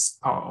problem, is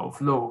part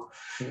of law.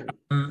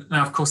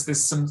 Now, of course,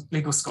 there's some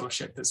legal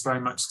scholarship that's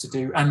very much to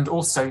do, and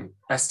also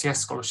STS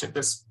scholarship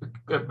that's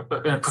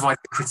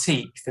provides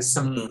critique. There's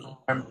some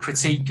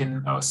critique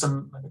in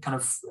some kind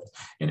of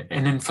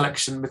an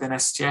inflection within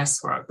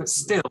STS work, but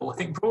still, I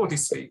think broadly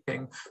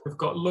speaking, we've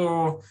got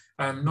law,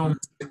 normative,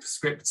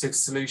 prescriptive,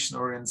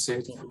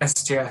 solution-oriented,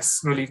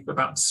 STS really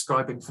about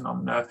describing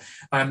phenomena.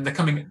 They're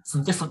coming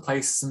from different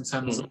places in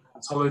terms of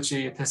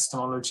ontology,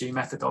 epistemology,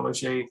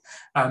 methodology.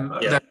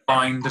 They're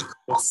aligned, of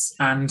course,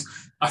 and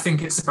I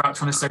think it's about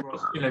trying to say, well,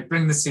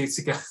 bring the two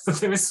together.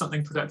 There is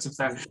something productive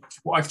there.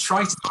 What I've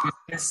tried to do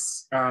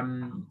this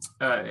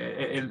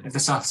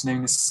this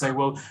afternoon is to say,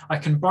 well, I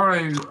can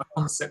borrow a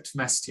concept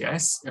from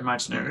STS,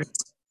 imaginary,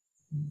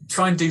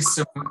 try and do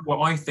some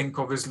what I think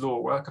of as law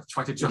work. I've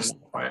tried to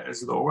justify it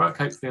as law work.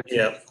 Hopefully,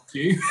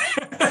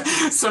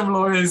 some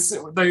lawyers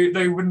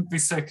they wouldn't be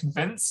so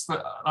convinced,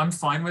 but I'm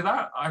fine with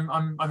that.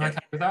 I'm okay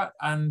with that.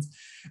 And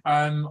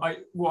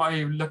what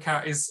I look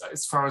at is,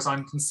 as far as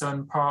I'm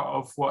concerned, part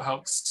of what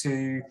helps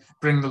to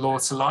bring the law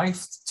to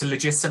life, to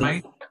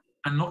legitimate.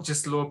 And not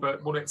just law,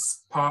 but what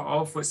it's part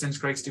of, what's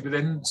integrated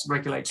within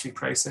regulatory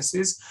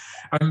processes.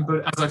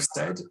 But as I've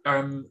said,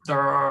 there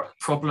are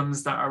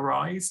problems that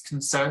arise,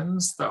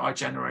 concerns that are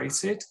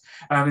generated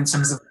in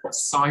terms of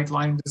what's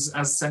sidelined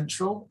as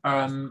central,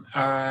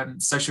 wider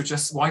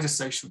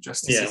social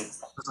justice, as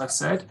I've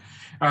said.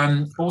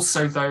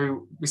 Also,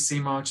 though, we see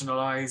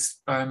marginalised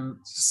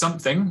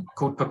something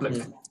called public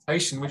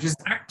participation, which is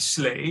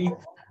actually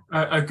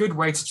a good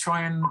way to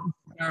try and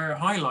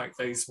highlight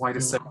those wider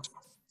social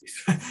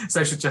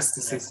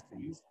justice issues.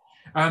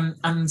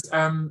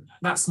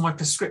 That's my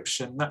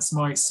prescription, that's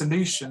my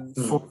solution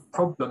for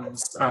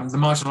problems, the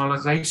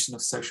marginalisation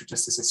of social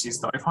justice issues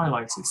that I've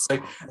highlighted.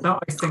 So that,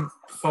 I think,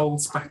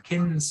 folds back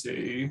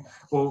into,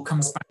 or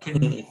comes back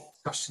in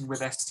discussion with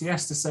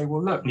STS to say,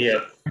 well, look,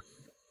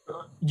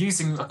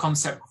 using a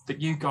concept that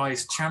you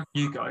guys,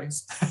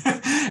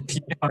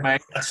 if I may,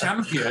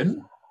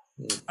 champion.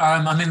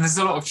 There's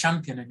a lot of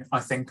championing, I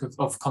think,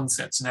 of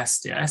concepts in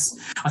STS.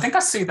 I think I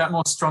see that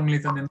more strongly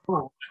than in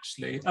law,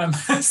 actually.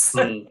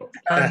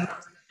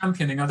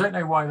 Championing, I don't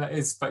know why that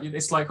is, but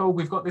it's like, oh,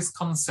 we've got this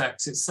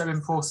concept, it's so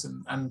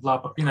important, and blah,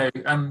 blah,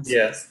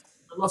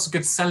 lots of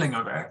good selling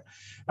of it.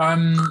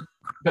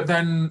 But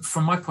then,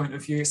 from my point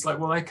of view, it's like,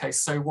 well, okay,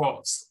 so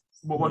what?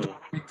 What do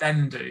we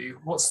then do?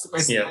 What's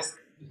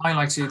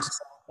highlighted?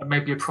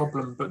 Maybe a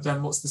problem, but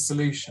then what's the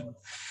solution?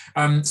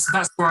 So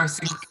that's where I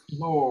think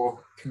law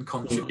can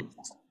contribute.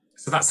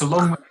 So that's a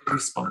long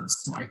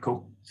response,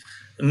 Michael.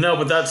 No,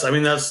 but that's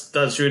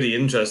really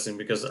interesting,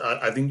 because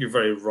I think you're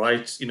very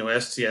right.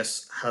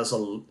 STS has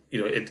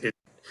it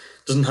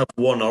doesn't have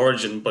one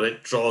origin, but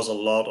it draws a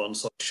lot on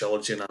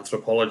sociology and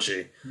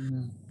anthropology.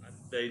 And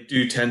they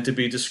do tend to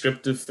be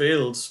descriptive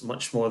fields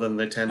much more than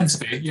they tend to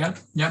be,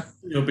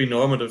 be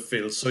normative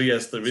fields. So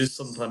yes, there is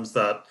sometimes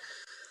that.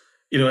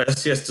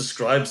 STS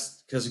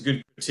describes, has a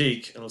good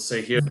critique, and will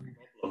say, here's the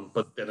problem,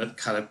 but then it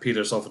kind of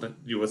peters off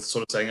with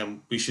sort of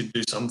saying, we should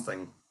do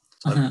something.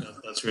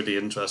 That's really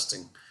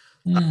interesting.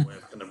 That way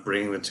of kind of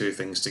bringing the two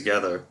things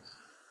together.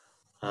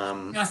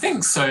 I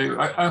think so.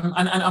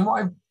 And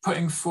what I'm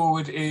putting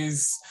forward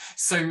is,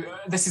 so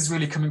this is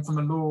really coming from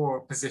a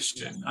law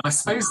position. And I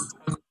suppose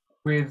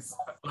with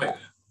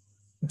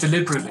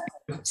deliberately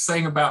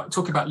talking about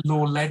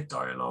law-led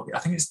dialogue, I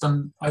think it's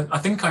done. I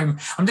think I'm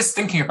just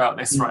thinking about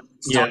this, right?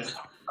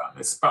 About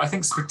this, but I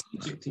think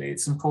strategically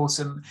it's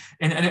important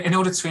in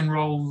order to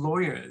enroll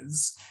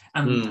lawyers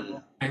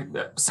and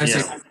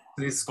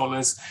these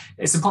scholars.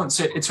 It's important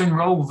to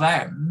enroll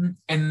them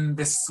in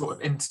this sort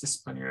of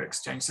interdisciplinary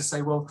exchange, to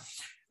say, well,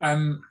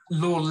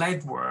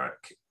 law-led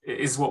work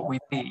is what we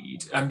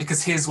need,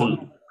 because here's what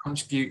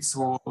contributes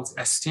towards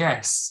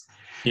STS.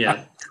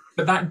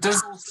 But that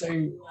does also,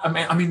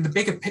 the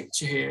bigger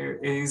picture here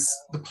is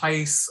the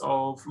place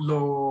of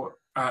law,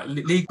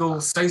 legal,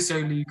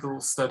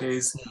 socio-legal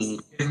studies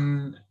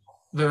in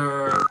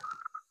the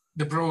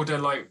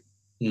broader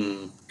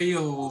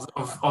field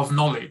of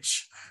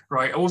knowledge,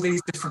 right? All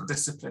these different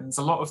disciplines,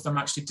 a lot of them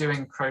actually do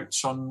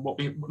encroach on what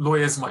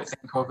lawyers might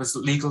think of as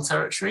legal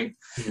territory.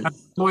 And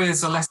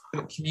lawyers are less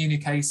good at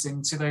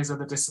communicating to those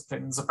other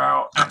disciplines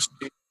about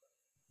actually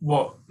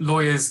what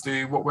lawyers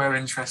do, what we're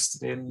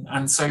interested in.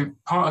 And so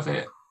part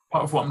of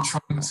what I'm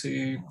trying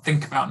to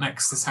think about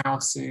next is how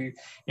to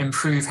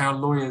improve how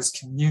lawyers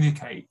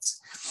communicate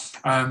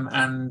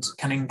and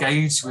can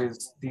engage with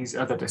these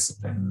other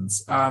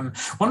disciplines.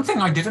 One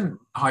thing I didn't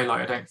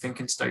highlight, I don't think,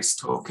 in today's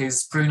talk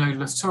is Bruno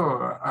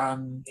Latour.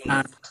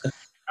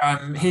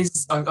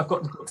 I've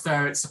got the book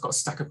there. I've got a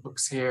stack of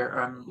books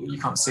here. You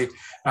can't see,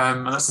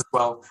 and that's as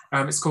well.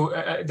 It's called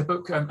the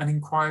book "An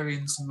Inquiry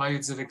into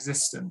Modes of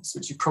Existence,"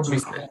 which you probably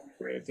familiar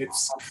with.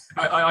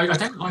 I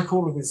don't like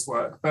all of his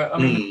work, but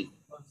I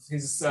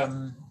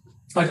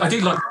do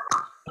like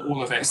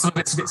all of it. Some of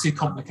it's a bit too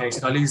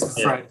complicated. I lose the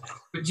thread.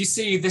 But you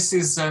see, this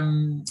is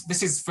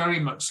very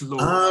much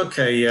law. But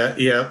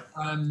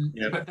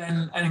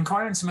then An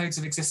Inquiry into Modes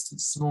of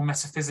Existence is more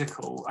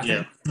metaphysical. I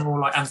think more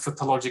like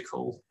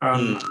anthropological,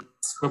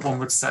 what one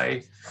would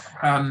say.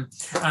 But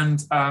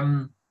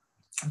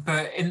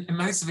in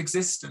Modes of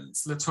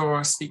Existence,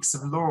 Latour speaks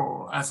of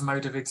law as a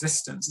mode of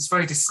existence. It's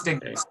very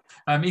distinct,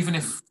 even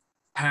if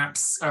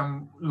perhaps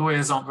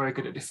lawyers aren't very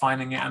good at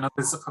defining it, and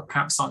others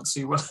perhaps aren't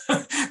too well,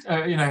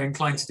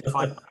 inclined to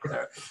define it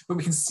either. But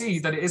we can see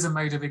that it is a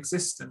mode of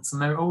existence,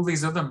 and there are all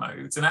these other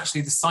modes. And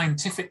actually, the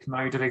scientific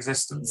mode of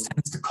existence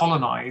tends to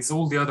colonize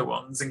all the other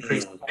ones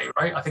increasingly,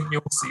 right? I think we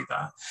all see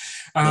that.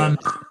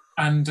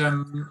 And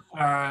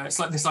it's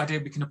like this idea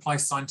we can apply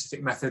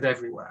scientific method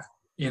everywhere,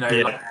 you know,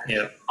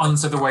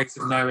 onto the ways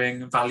of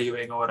knowing,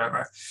 valuing, or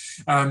whatever.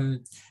 But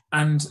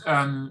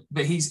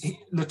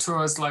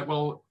Latour's like,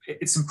 well,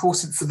 it's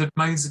important for the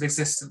modes of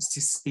existence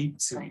to speak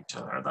to each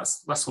other.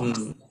 That's what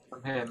from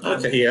him.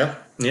 Okay,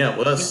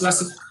 well,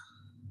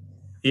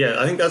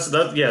 I think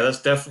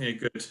that's definitely a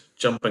good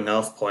jumping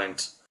off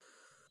point.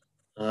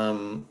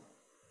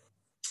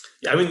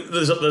 I mean,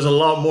 there's a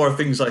lot more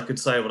things I could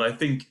say, but I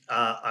think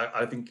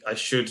I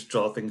should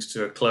draw things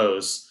to a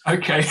close.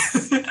 Okay.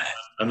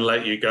 And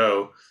let you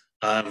go,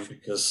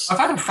 because I've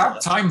had a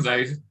fab time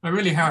though. I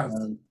really have.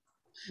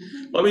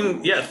 I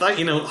mean,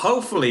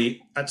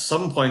 hopefully at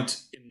some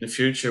point in the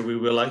future we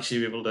will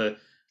actually be able to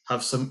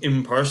have some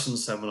in-person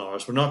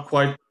seminars. We're not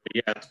quite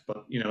there yet,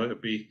 but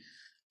it'd be.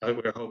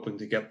 We're hoping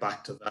to get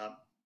back to that.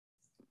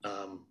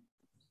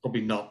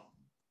 Probably not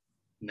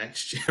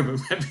next year, but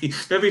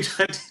maybe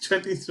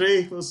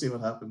 2023. We'll see what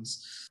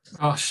happens.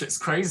 Gosh, it's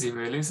crazy,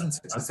 really, isn't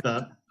it?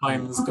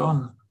 Time's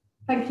gone.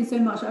 Thank you so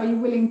much. Are you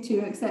willing to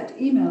accept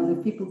emails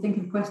if people think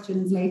of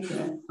questions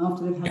later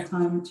after they've had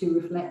time to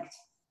reflect?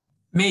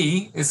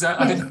 Me? Is that?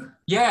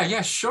 Yes.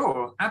 Yeah,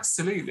 sure,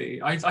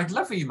 absolutely. I'd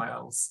love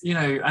emails,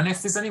 and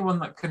if there's anyone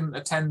that couldn't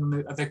attend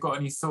and they've got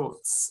any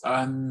thoughts,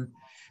 then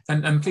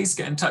please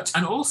get in touch.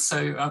 And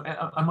also,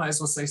 I might as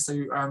well say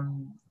so.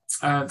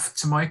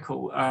 To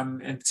Michael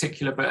in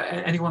particular, but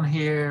anyone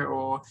here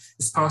or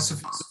as part of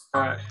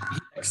HeLEX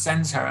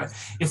Centre,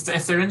 if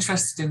they're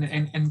interested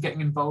in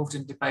getting involved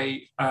in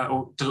debate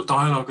or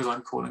dialogue, as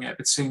I'm calling it,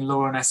 between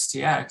law and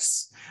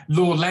STS,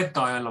 law-led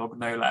dialogue,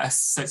 no less.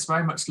 So it's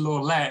very much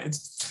law-led,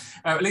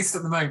 at least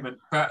at the moment,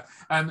 but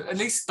at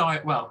least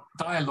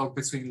dialogue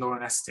between law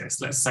and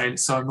STS, let's say,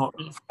 so I'm not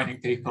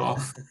fighting people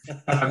off.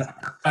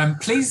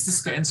 Please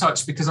just get in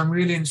touch, because I'm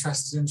really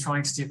interested in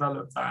trying to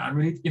develop that. I'm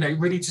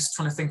really just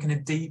trying to think in a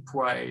deep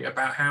way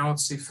about how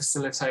to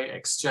facilitate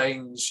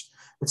exchange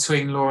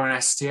between law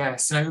and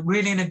STS,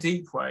 really in a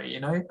deep way,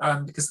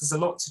 because there's a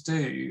lot to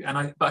do,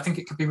 but I think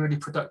it could be really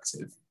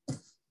productive.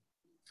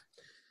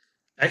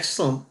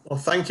 Excellent. Well,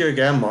 thank you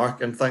again,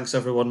 Mark, and thanks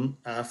everyone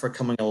for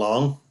coming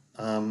along.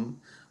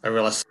 I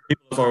realize some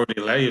people have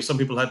already left. Some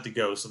people had to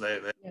go, so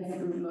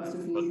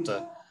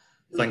but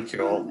thank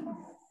you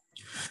all.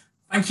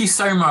 Thank you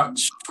so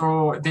much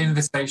for the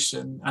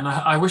invitation, and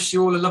I wish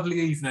you all a lovely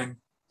evening.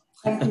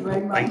 Thank you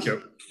very much. Thank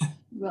you.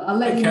 Well, I'll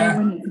let you know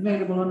when it's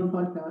available on the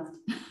podcast.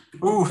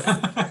 Oh,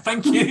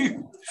 thank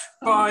you.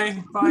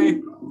 Bye.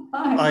 Bye.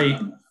 Bye.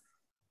 Bye.